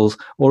straight couples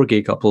or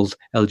gay couples,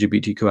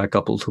 LGBTQI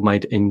couples who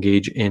might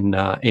engage in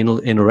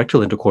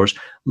anorectal intercourse,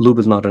 lube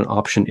is not an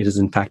option. It is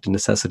in fact a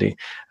necessity.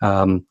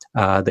 The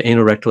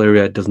anorectal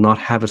area does not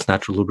have its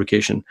natural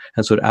lubrication.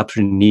 And so it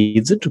absolutely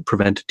needs it to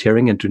prevent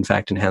tearing and to in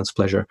fact enhance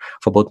pleasure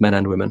for both men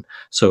and women.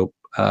 So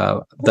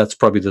that's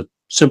probably the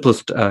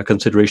simplest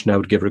consideration I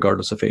would give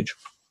regardless of age.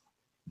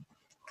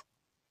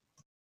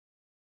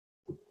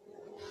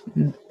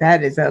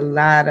 That is a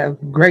lot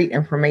of great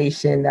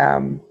information.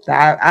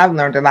 I've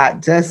learned a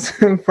lot just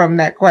from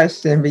that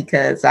question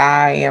because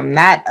I am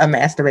not a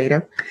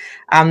masturbator.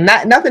 I'm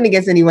nothing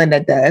against anyone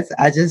that does.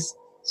 I just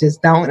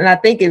don't. And I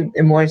think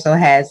it more so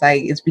has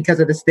it's because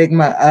of the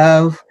stigma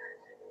of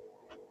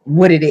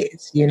what it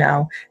is,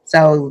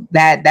 So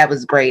that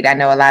was great. I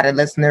know a lot of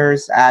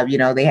listeners,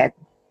 they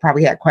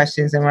probably had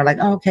questions and were like,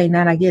 oh, okay,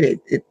 now I get it.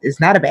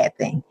 It's not a bad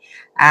thing.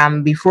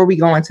 Before we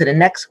go on to the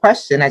next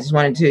question, I just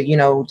wanted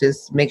to,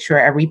 just make sure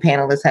every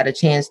panelist had a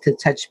chance to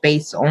touch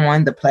base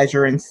on the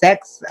pleasure in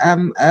sex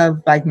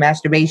of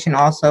masturbation,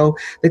 also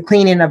the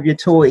cleaning of your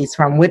toys.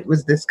 From what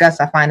was discussed,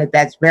 I find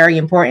that's very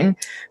important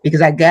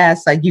because I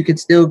guess you could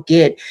still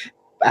get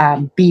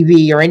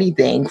BV or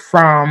anything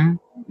from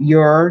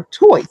your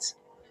toys.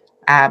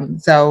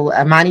 So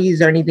Imani, is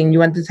there anything you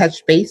want to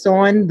touch base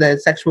on the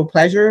sexual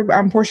pleasure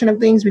portion of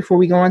things before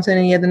we go on to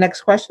any of the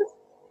next questions?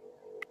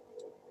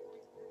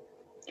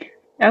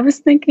 I was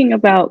thinking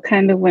about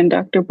kind of when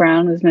Dr.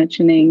 Brown was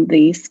mentioning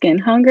the skin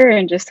hunger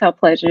and just how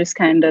pleasure is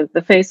kind of,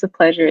 the face of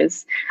pleasure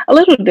is a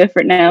little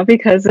different now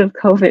because of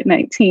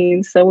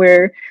COVID-19. So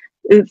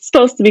it's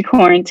supposed to be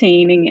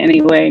quarantining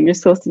anyway, and you're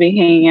supposed to be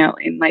hanging out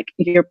in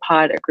your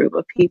pod or group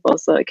of people.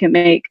 So it can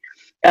make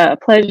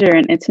pleasure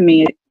and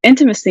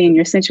intimacy and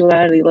your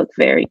sensuality look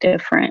very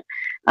different.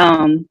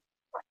 And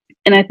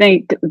I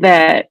think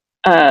that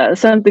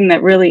something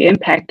that really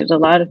impacted a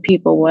lot of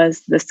people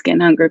was the skin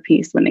hunger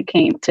piece when it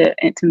came to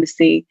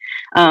intimacy.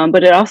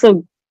 But it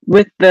also,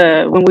 when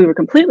we were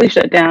completely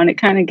shut down,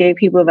 it kind of gave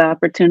people the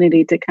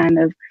opportunity to kind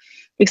of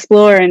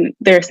explore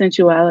their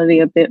sensuality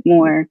a bit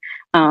more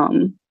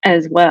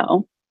as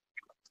well.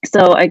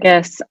 So I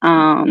guess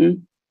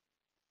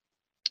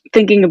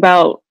thinking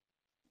about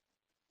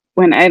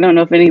when, I don't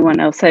know if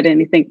anyone else had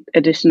anything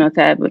additional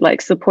to add,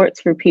 but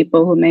supports for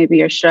people who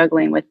maybe are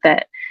struggling with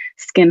that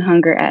skin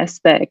hunger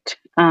aspect,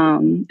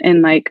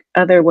 and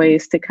other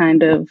ways to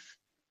kind of,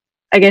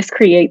 I guess,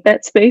 create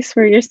that space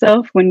for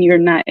yourself when you're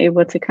not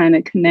able to kind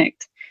of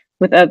connect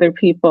with other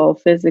people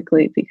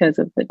physically because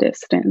of the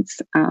distance.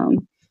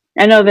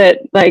 I know that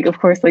of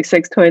course,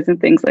 sex toys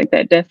and things like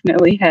that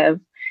definitely have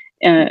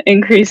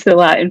increased a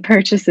lot in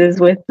purchases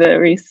with the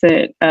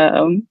recent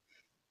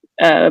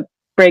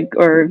break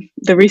or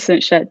the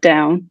recent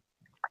shutdown,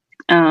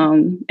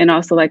 and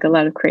also a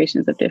lot of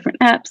creations of different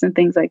apps and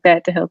things like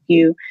that to help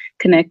you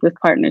connect with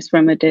partners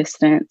from a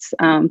distance,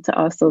 to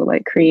also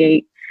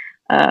create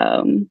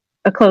a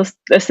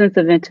sense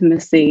of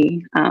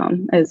intimacy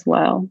as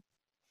well.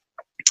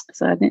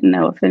 So I didn't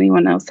know if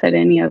anyone else had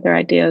any other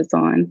ideas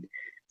on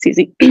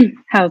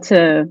how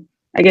to,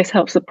 I guess,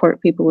 help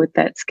support people with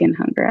that skin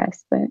hunger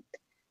aspect.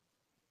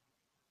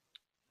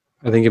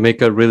 I think you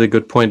make a really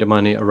good point,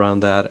 Imani, around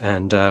that.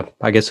 And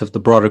I guess if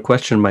the broader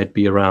question might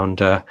be around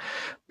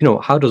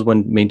how does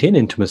one maintain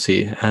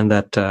intimacy and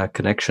that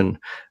connection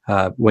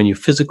when you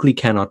physically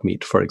cannot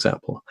meet, for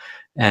example?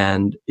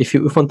 And if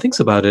one thinks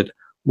about it,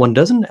 one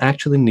doesn't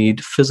actually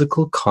need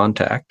physical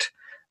contact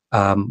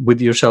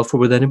with yourself or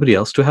with anybody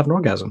else to have an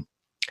orgasm.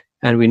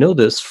 And we know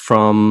this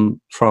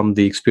from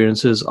the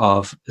experiences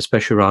of,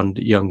 especially around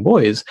young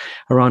boys,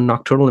 around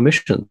nocturnal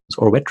emissions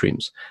or wet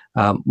dreams.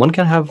 One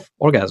can have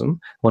orgasm,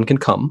 one can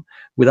come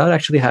without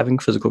actually having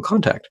physical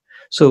contact.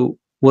 So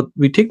what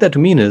we take that to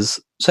mean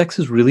is sex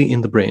is really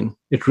in the brain.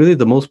 It's really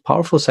the most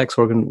powerful sex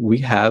organ we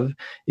have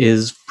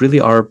is really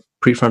our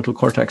prefrontal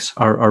cortex.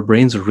 Our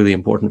brains are really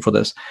important for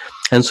this.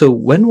 And so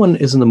when one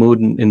is in the mood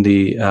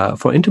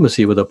for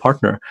intimacy with a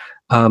partner,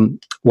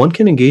 one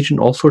can engage in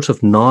all sorts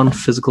of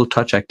non-physical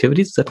touch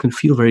activities that can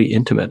feel very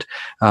intimate.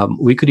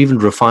 We could even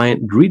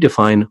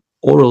redefine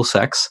oral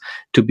sex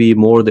to be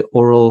more the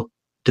oral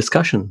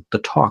discussion, the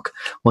talk.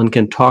 One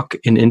can talk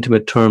in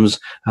intimate terms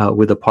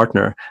with a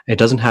partner. It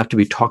doesn't have to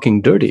be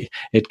talking dirty.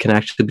 It can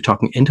actually be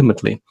talking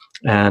intimately.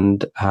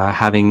 And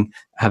having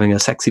a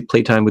sexy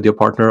playtime with your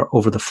partner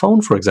over the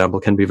phone, for example,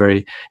 can be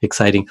very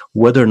exciting,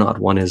 whether or not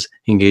one is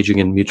engaging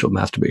in mutual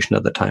masturbation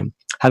at the time.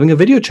 Having a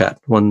video chat,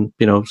 one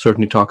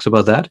certainly talks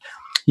about that.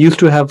 Used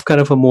to have kind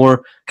of a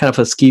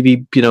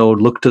skeevy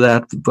look to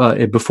that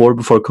before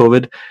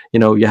COVID.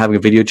 You're having a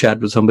video chat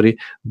with somebody,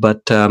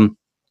 but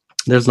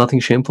there's nothing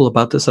shameful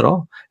about this at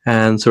all.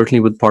 And certainly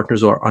with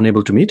partners who are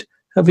unable to meet,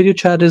 a video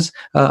chat is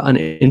an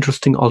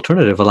interesting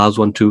alternative, allows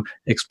one to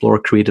explore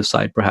a creative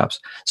side, perhaps.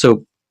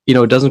 So,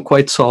 it doesn't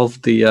quite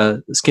solve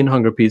the skin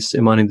hunger piece,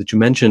 Imani, that you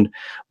mentioned,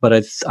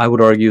 but I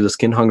would argue the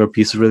skin hunger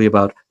piece is really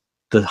about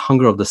the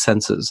hunger of the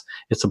senses.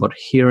 It's about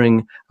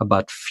hearing,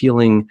 about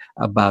feeling,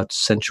 about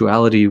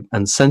sensuality,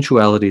 and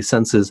sensuality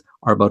senses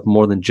are about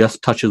more than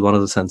just touch is one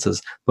of the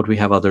senses, but we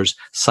have others,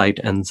 sight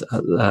and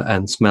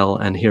smell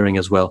and hearing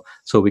as well.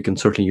 So we can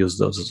certainly use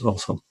those as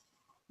also.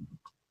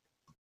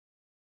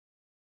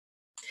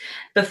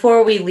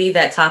 Before we leave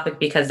that topic,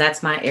 because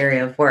that's my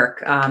area of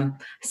work,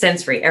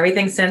 sensory,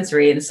 everything's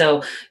sensory. And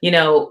so,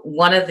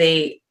 one of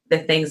the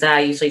things that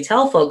I usually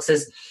tell folks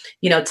is,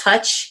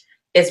 touch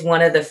is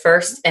one of the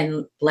first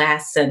and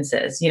last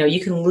senses. You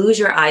can lose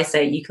your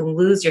eyesight, you can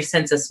lose your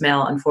sense of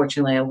smell.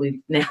 Unfortunately,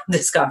 we've now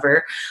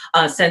discovered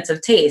a sense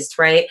of taste,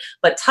 right?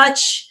 But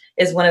touch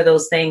is one of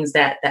those things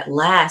that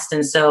last.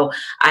 And so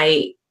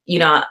I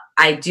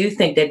do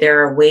think that there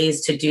are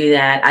ways to do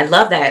that. I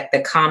love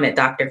the comment,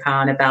 Dr.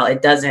 Khan, about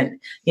it doesn't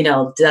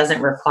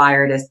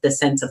require the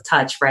sense of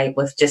touch, right?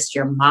 With just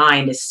your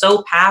mind is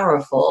so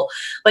powerful.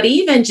 But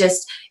even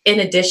just in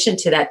addition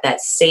to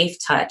that safe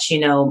touch,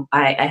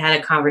 I had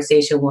a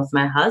conversation with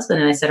my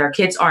husband and I said, our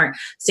kids aren't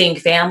seeing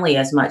family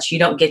as much. You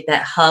don't get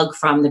that hug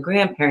from the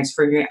grandparents,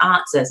 from your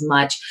aunts as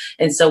much.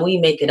 And so we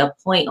make it a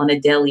point on a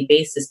daily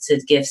basis to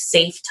give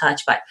safe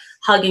touch by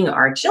hugging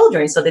our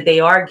children so that they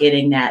are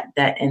getting that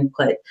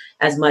input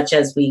as much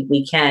as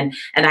we can.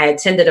 And I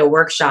attended a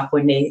workshop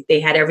when they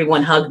had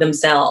everyone hug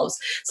themselves.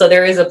 So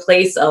there is a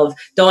place of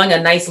doing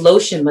a nice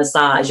lotion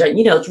massage, or,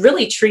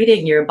 really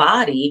treating your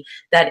body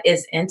that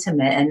is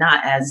intimate and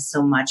not as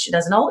so much. It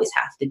doesn't always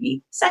have to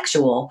be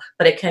sexual,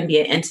 but it can be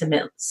an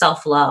intimate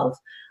self-love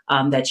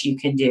that you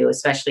can do,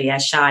 especially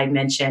as Shai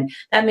mentioned.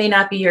 That may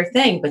not be your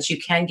thing, but you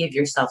can give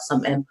yourself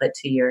some input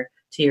to your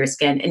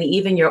skin. And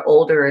even your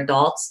older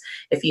adults,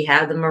 if you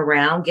have them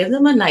around, give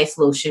them a nice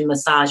lotion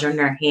massage on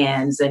their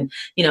hands and,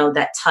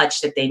 that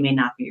touch that they may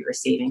not be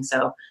receiving.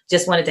 So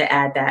just wanted to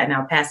add that, and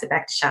I'll pass it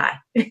back to Shai.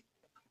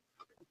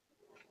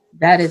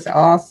 That is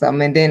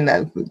awesome. And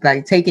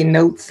then taking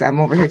notes, I'm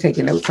over here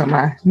taking notes on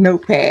my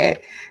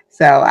notepad.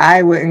 So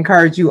I would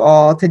encourage you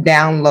all to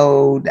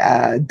download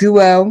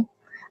Duo,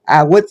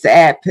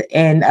 WhatsApp,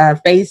 and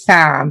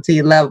FaceTime to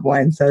your loved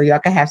ones, so y'all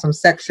can have some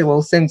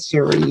sexual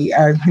sensory,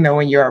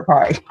 when you're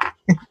apart.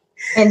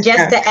 And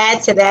just to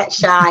add to that,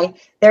 Shai,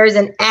 there's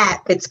an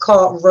app. It's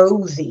called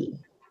Rosie.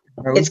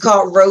 It's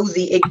called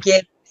Rosie. It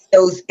gives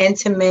those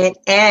intimate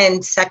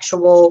and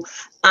sexual,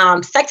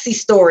 sexy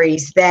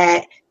stories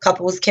that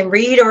couples can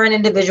read, or an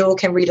individual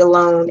can read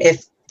alone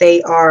if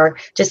they are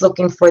just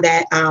looking for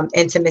that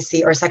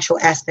intimacy or sexual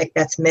aspect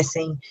that's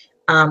missing.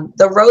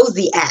 The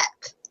Rosie app.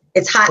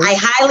 I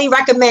highly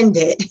recommend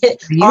it.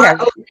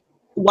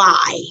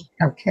 Why?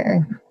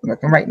 Okay.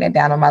 I'm writing that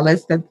down on my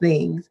list of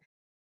things.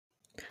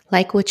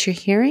 Like what you're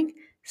hearing?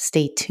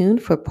 Stay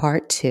tuned for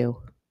part 2.